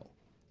no.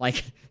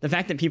 Like, the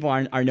fact that people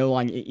are no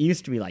longer... It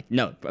used to be like,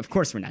 no, of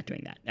course we're not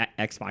doing that.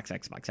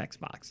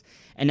 Xbox.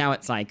 And now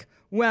it's like,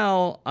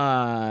 well,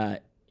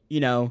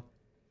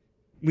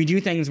 we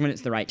do things when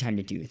it's the right time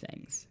to do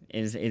things,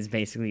 is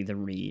basically the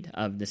read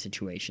of the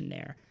situation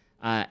there.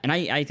 And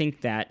I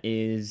think that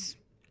is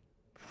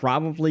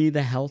probably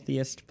the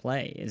healthiest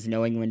play, is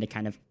knowing when to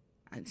kind of...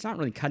 It's not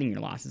really cutting your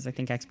losses. I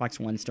think Xbox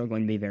One's still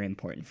going to be very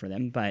important for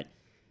them, but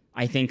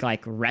I think,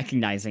 like,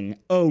 recognizing,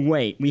 oh,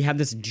 wait, we have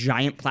this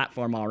giant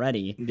platform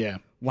already. Yeah.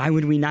 Why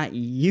would we not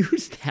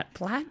use that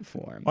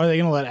platform? Or are they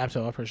going to let app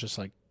developers just,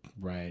 like,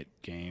 write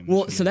games?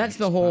 Well, so that's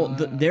the whole...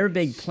 their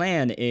big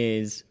plan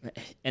is...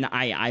 And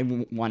I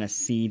want to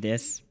see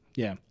this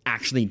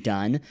actually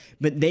done,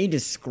 but they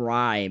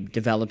describe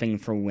developing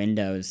for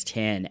Windows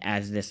 10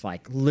 as this,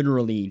 like,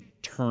 literally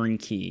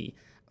turnkey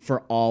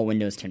for all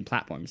Windows 10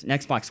 platforms. And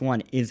Xbox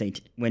One is a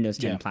Windows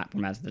 10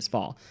 platform as of this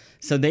fall.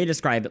 So they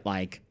describe it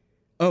like,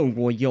 oh,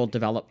 well, you'll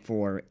develop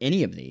for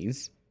any of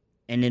these,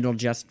 and it'll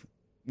just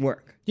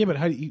work. Yeah, but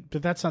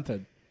but that's not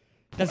the...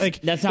 That's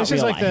not this real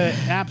is like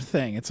life. the app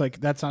thing. It's like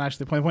that's not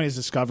actually the point. The point is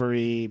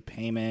discovery,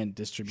 payment,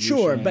 distribution.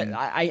 Sure, but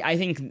I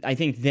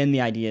think then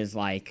the idea is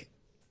like,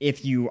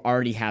 if you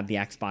already have the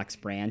Xbox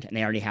brand and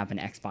they already have an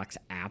Xbox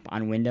app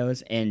on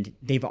Windows and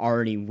they've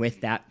already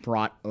with that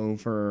brought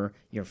over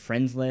your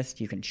friends list,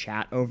 you can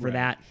chat over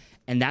that,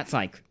 and that's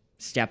like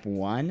step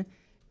one.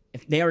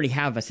 If they already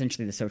have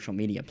essentially the social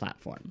media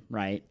platform,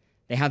 right?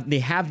 They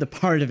have the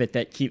part of it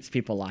that keeps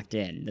people locked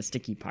in, the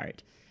sticky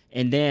part.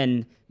 And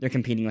then they're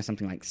competing with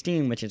something like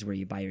Steam, which is where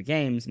you buy your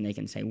games, and they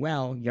can say,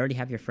 well, you already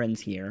have your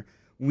friends here.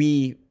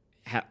 We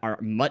are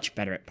much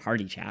better at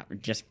party chat. We're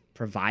just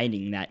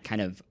providing that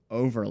kind of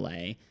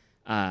overlay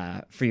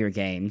for your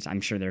games.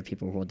 I'm sure there are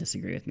people who will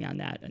disagree with me on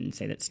that and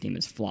say that Steam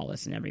is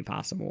flawless in every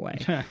possible way.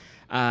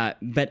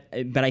 But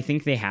I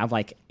think they have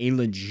like a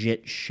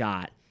legit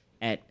shot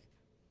at...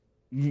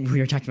 We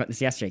were talking about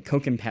this yesterday,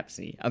 Coke and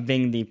Pepsi, of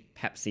being the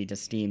Pepsi to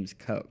Steam's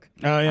Coke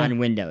on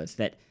Windows.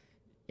 That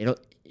it'll...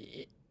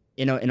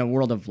 in a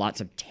world of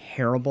lots of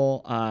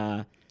terrible...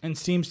 and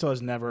Steam still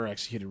has never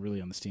executed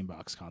really on the Steam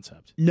box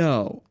concept.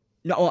 No.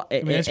 Well,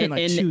 it's been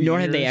like 2 nor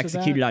have they years of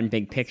executed that? on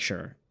Big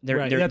Picture.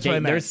 That's what I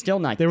meant. They're still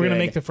not They were going to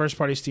make the first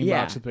party Steam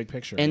box with Big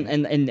Picture.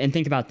 And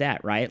think about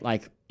that, right?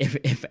 Like,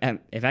 if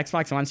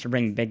Xbox wants to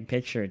bring Big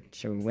Picture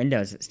to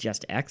Windows, it's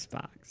just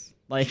Xbox.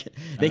 Like,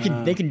 they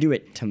can do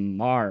it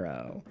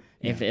tomorrow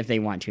if they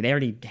want to. They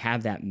already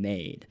have that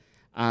made.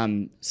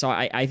 So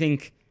I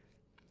think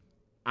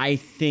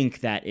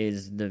that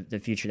is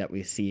the future that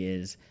we see.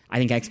 Is I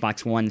think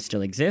Xbox One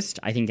still exists.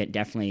 I think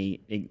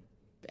it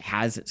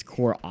has its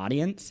core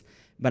audience,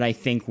 but I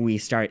think we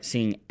start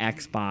seeing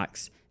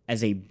Xbox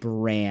as a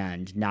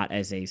brand, not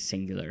as a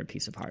singular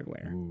piece of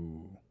hardware.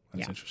 Ooh,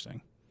 that's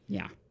interesting.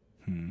 Yeah.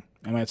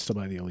 I might still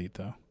buy the Elite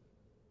though.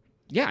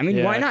 Yeah, I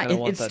mean, why not?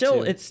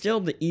 It's still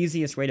the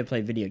easiest way to play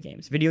video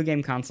games. Video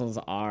game consoles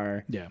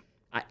are... Yeah.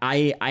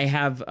 I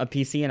have a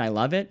PC and I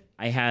love it.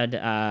 I had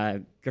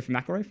Griffin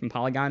McElroy from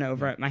Polygon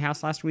over at my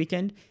house last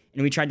weekend,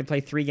 and we tried to play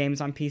 3 games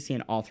on PC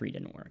and all 3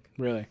 didn't work.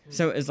 Really?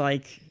 So it was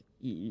like...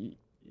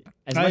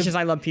 As much as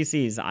I love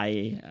PCs,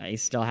 I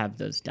still have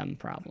those dumb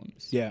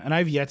problems. Yeah, and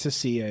I've yet to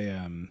see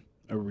a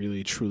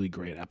really truly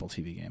great Apple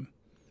TV game.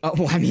 Oh,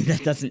 well, I mean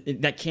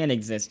that can't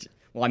exist.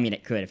 Well, I mean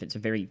it could if it's a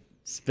very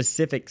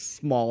specific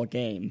small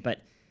game, but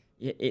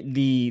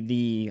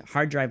the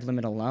hard drive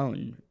limit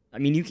alone. I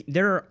mean,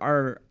 there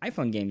are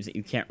iPhone games that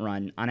you can't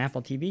run on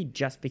Apple TV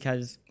just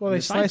because. Well, they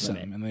the size slice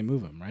limit. them and they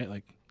move them, right?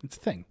 Like it's a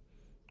thing.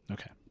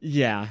 Okay.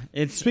 Yeah,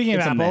 Speaking of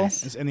it's a Apple,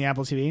 mess. in the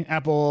Apple TV,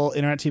 Apple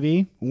Internet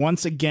TV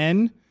once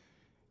again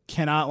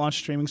cannot launch a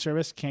streaming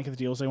service. Can't get the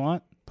deals they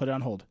want. Put it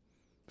on hold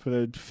for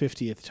the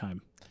 50th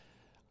time.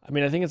 I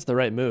mean, I think it's the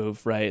right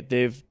move, right?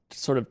 They've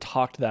sort of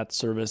talked that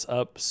service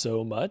up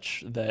so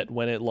much that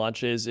when it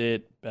launches,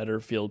 it better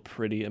feel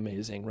pretty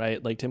amazing,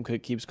 right? Like Tim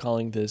Cook keeps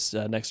calling this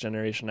next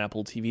generation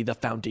Apple TV the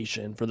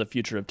foundation for the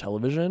future of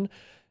television.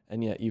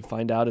 And yet you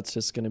find out it's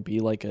just going to be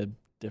like a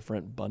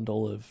different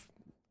bundle of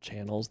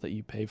channels that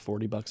you pay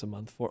 $40 a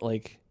month for.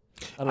 Like,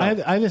 I don't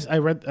know. I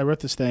wrote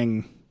this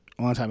thing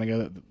a long time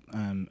ago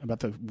about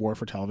the war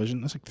for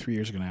television. That's like 3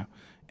 years ago now.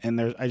 And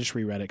I just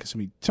reread it because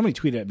somebody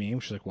tweeted at me,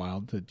 which is like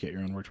wild to get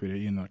your own work tweeted at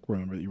you and like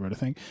remember that you wrote a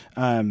thing.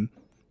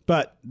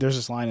 But there's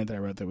this line that I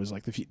wrote that was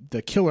like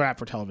the killer app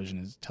for television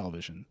is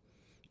television.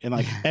 And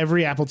like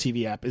every Apple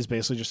TV app is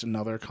basically just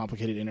another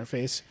complicated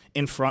interface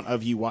in front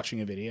of you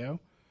watching a video.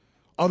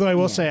 Although I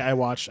will say I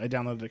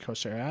downloaded the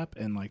Coursera app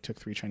and like took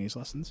 3 Chinese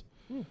lessons.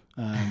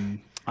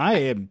 I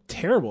am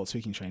terrible at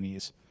speaking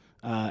Chinese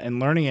and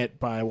learning it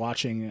by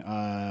watching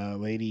a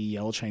lady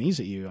yell Chinese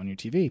at you on your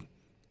TV.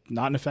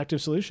 Not an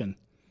effective solution.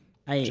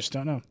 I just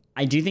don't know.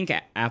 I do think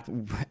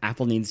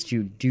Apple needs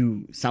to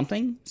do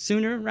something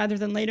sooner rather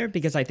than later,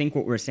 because I think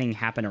what we're seeing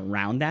happen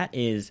around that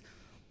is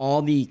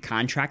all the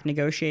contract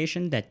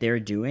negotiation that they're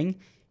doing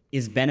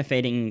is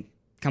benefiting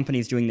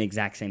companies doing the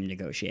exact same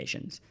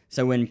negotiations.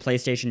 So when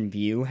PlayStation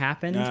Vue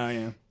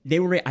happened, they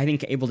were, I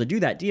think, able to do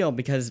that deal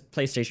because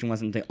PlayStation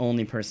wasn't the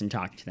only person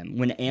talking to them.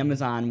 When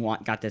Amazon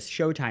got this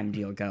Showtime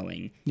deal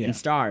going and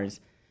Stars,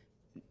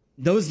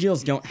 those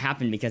deals don't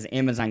happen because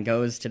Amazon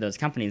goes to those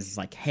companies and is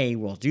like, hey,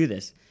 we'll do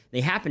this. They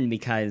happen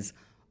because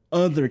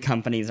other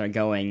companies are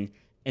going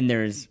and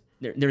there's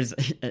an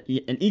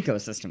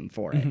ecosystem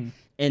for it.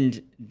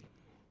 And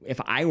if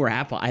I were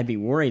Apple, I'd be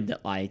worried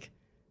that like,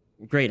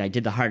 great, I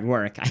did the hard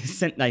work.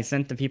 I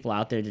sent the people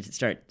out there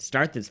to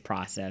start this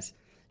process.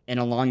 And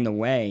along the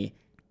way,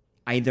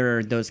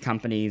 either those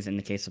companies, in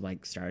the case of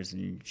like Stars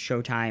and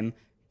Showtime,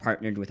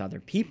 partnered with other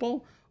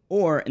people,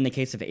 or in the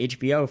case of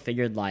HBO,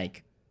 figured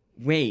like,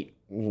 wait,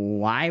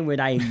 why would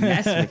I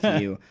mess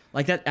with you?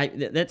 Like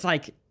that's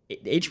like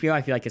HBO,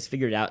 I feel like, has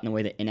figured it out in a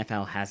way that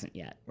NFL hasn't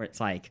yet, where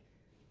it's like,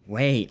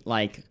 wait,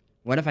 like,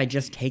 what if I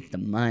just take the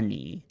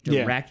money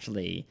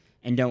directly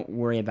and don't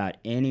worry about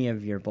any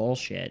of your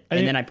bullshit,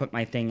 and then I put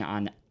my thing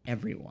on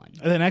everyone?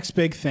 The next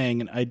big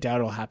thing, and I doubt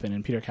it'll happen,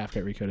 and Peter Kafka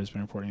at Recode has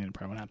been reporting it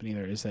probably won't happen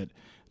either, is that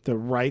the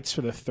rights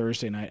for the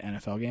Thursday night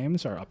NFL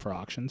games are up for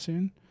auction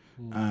soon.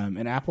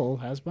 And Apple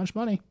has a bunch of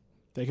money.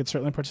 They could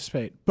certainly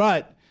participate.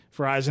 But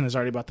Verizon has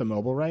already bought the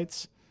mobile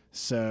rights,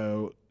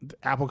 so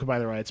Apple could buy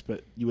the rights,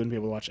 but you wouldn't be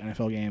able to watch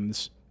NFL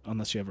games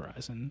unless you have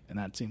Verizon, and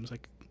that seems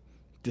like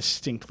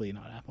distinctly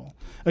not Apple.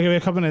 Okay, we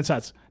have a couple minutes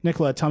outs.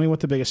 Nicola, tell me what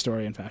the biggest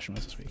story in fashion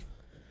was this week.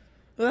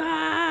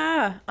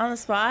 On the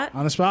spot?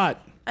 On the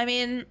spot. I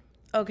mean,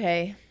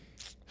 okay.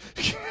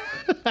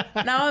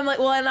 now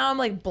I'm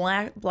like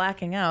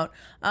blacking out.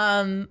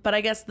 But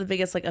I guess the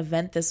biggest like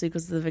event this week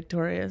was the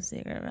Victoria's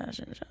Secret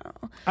fashion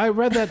show. I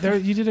read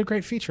that you did a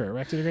great feature.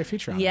 Rack did a great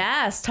feature on it.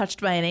 Yes, Touched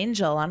by an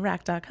Angel on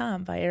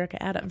Rack.com by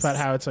Erica Adams. About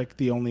how it's like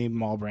the only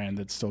mall brand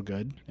that's still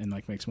good and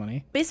like makes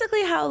money.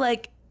 Basically how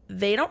like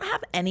they don't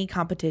have any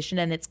competition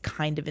and it's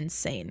kind of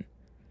insane.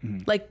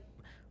 Like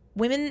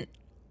women,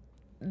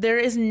 there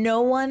is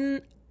no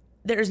one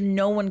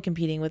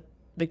competing with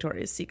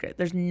Victoria's Secret.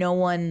 There's no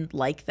one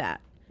like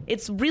that.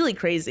 It's really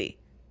crazy.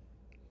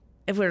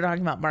 If we were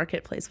talking about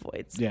marketplace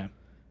voids. Yeah.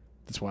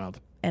 That's wild.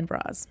 And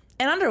bras.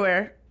 And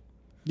underwear.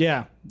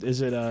 Yeah.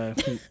 Is it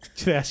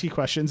do they ask you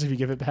questions if you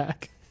give it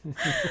back?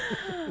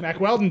 Mac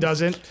Weldon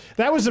doesn't.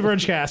 That was the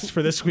Vergecast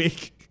for this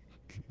week.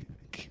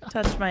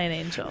 Touched by an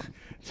Angel.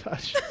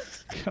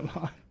 Come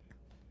on.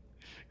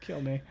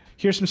 Kill me.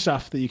 Here's some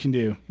stuff that you can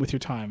do with your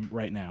time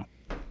right now.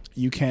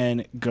 You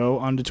can go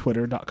onto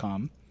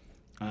twitter.com.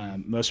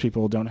 Most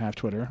people don't have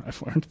Twitter,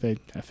 I've learned. They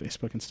have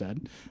Facebook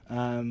instead.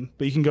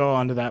 But you can go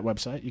onto that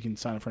website. You can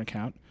sign up for an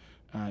account.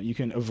 You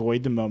can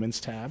avoid the Moments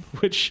tab,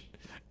 which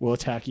will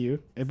attack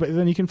you. But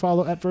then you can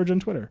follow at Verge on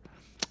Twitter.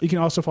 You can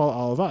also follow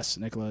all of us.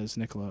 Nicola is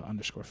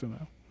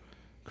Nicola_Fumo.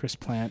 Chris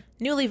Plant.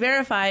 Newly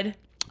verified.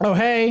 Oh,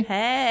 hey.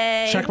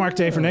 Hey. Checkmark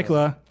day for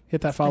Nicola.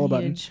 Hit that follow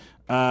button. Huge.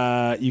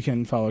 You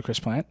can follow Chris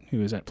Plant,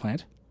 who is at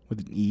Plant with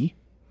an E.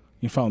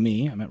 You can follow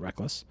me. I'm at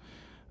Reckless.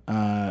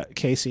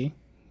 Casey,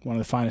 one of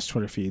the finest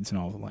Twitter feeds in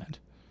all of the land.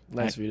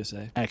 Nice of you to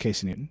say. At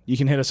Casey Newton. You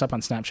can hit us up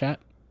on Snapchat.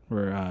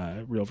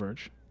 We're Real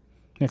Verge.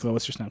 Nicola,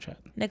 what's your Snapchat?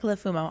 Nicola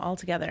Fumo, all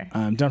together.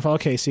 Don't follow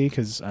Casey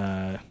because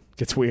it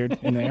gets weird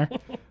in there.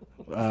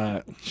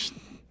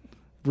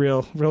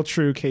 real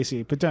true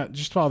Casey. But don't,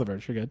 just follow The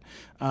Verge. You're good.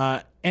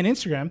 And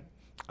Instagram,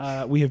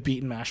 we have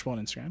beaten Mashable on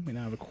Instagram. We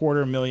now have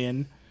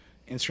 250,000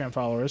 Instagram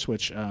followers,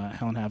 which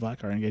Helen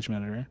Havlock, our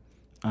engagement editor,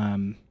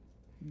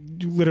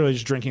 literally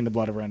just drinking the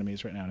blood of our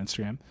enemies right now on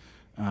Instagram.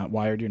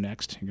 Wired, you're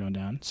next. You're going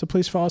down. So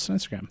please follow us on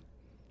Instagram.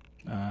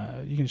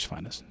 You can just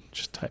find us.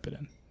 Just type it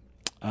in.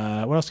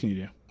 What else can you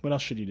do? What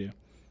else should you do?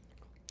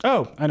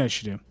 Oh, I know what you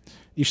should do.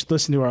 You should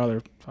listen to our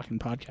other fucking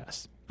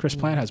podcasts. Chris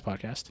Plant has a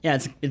podcast. Yeah,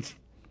 it's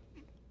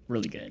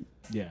really good.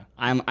 Yeah.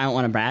 I don't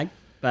want to brag,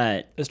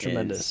 but It's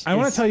tremendous. I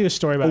want to tell you a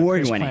story about Chris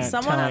award-winning. Plant.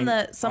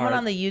 Someone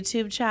on the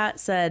YouTube chat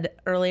said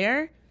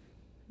earlier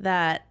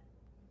that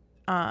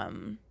what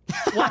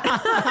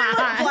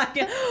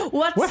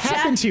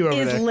happened to you over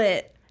is there?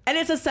 lit, and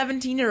it's a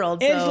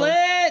 17-year-old. It's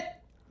lit.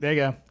 There you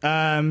go.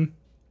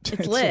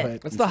 It's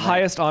lit. That's the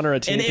highest honor a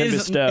teen It can is-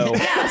 bestow.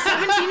 Yeah,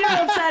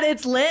 17-year-old said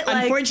it's lit.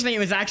 Like, Unfortunately, it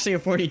was actually a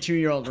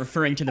 42-year-old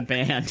referring to the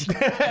band.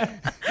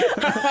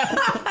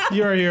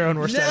 You are your own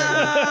worst enemy.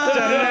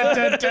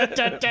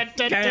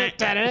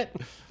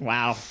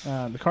 Wow.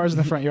 The car's in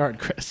the front yard,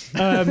 Chris.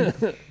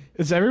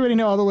 Does everybody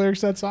know all the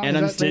lyrics to that song? And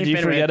I'm Is that Did you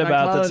sleeping forget with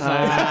my about the clothes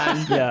time?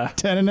 on. Yeah.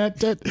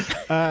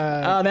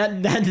 Oh, that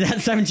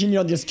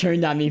 17-year-old just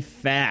turned on me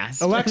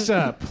fast.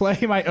 Alexa, play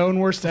My Own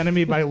Worst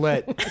Enemy by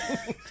Lit. Wait,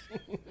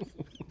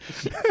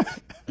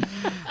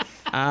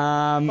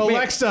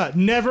 Alexa,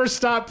 never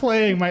stop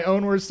playing My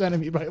Own Worst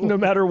Enemy by Lit. No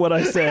matter what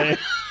I say.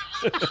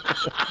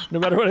 No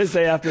matter what I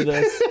say after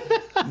this,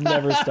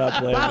 never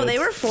stop playing. wow, it. they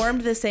were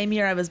formed the same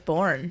year I was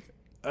born.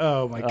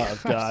 Oh my god.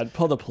 Oh God!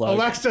 Pull the plug.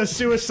 Alexa,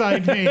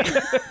 suicide me.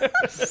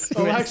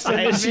 Alexa,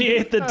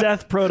 Initiate the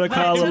death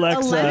protocol, It took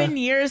Alexa. 11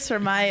 years for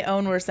My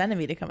Own Worst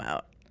Enemy to come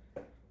out.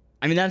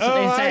 I mean, that's what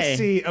Oh, they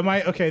say. I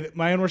see.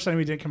 My Own Worst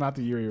Enemy didn't come out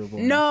the year you were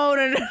born. No.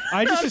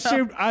 I just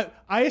assumed I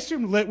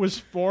assumed Lit was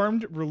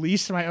formed,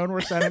 released My Own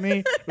Worst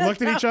Enemy, we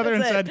looked at each other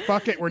and was it. said,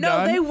 "Fuck it, we're No,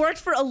 done." they worked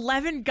for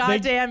 11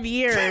 goddamn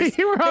years.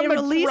 they were on the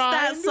released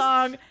that grind.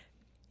 song.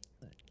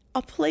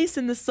 A Place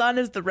in the Sun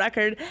is the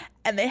record,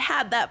 and they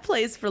had that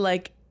place for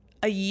like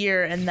a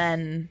year, and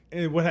then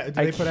Did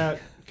they put out?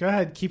 Go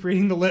ahead, keep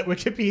reading the Lit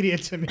Wikipedia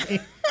to me.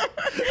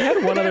 I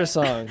had one other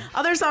song.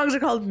 other songs are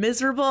called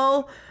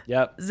Miserable,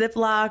 Yep.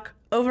 Ziploc,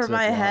 Over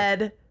My Ziploc.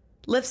 Head,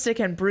 Lipstick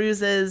and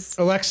Bruises.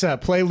 Alexa,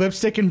 play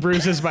Lipstick and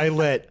Bruises by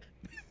Lit.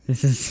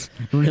 This is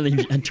really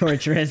a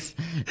torturous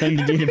thing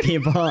to do to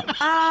people.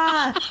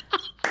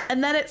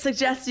 And then it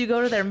suggests you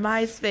go to their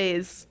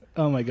MySpace.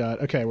 Oh my god.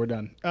 Okay, we're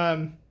done.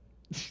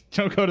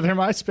 Don't go to their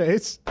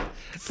MySpace.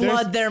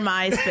 Flood their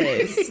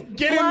MySpace.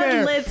 Get Flood in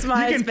there. Lit's You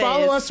can MySpace.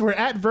 follow us. We're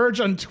at Verge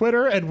on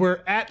Twitter, and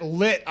we're at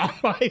Lit on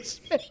MySpace.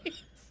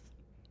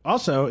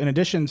 Also, in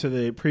addition to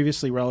the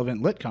previously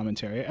relevant Lit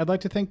commentary, I'd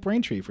like to thank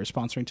Braintree for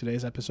sponsoring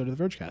today's episode of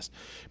the Vergecast.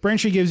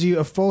 Braintree gives you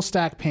a full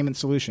stack payment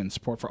solution,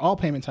 support for all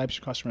payment types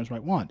your customers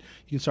might want.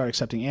 You can start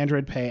accepting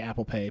Android Pay,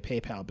 Apple Pay,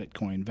 PayPal,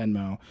 Bitcoin,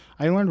 Venmo.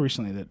 I learned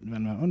recently that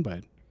Venmo owned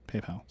by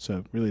PayPal,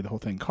 so really the whole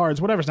thing. Cards,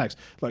 whatever's next.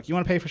 Look, you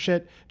want to pay for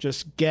shit,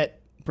 just get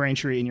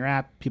Braintree in your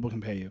app. People can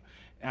pay you.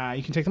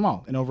 You can take them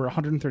all in over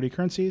 130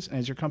 currencies, and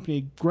as your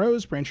company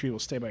grows, Braintree will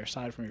stay by your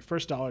side from your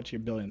first dollar to your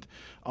billionth.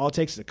 All it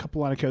takes is a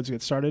couple line of codes to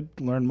get started.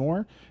 Learn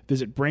more.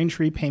 Visit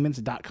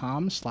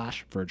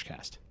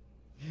BraintreePayments.com/Vergecast.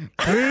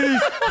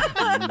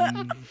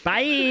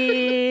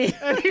 Bye.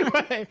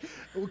 Anyway,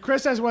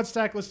 Chris has What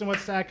Stack. Listen to What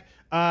Stack.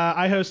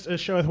 I host a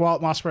show with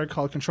Walt Mossberg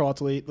called Control Alt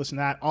Delete. Listen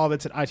to that. All of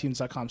it's at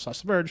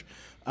iTunes.com/TheVerge.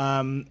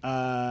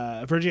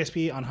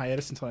 VergeSP on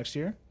hiatus until next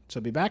year. So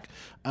be back.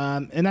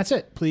 And that's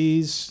it.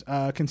 Please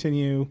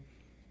continue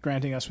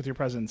granting us with your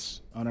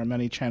presence on our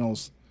many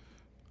channels.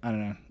 I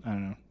don't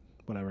know.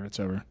 Whatever. It's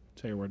over.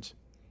 Say your words.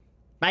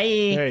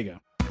 Bye. There you go.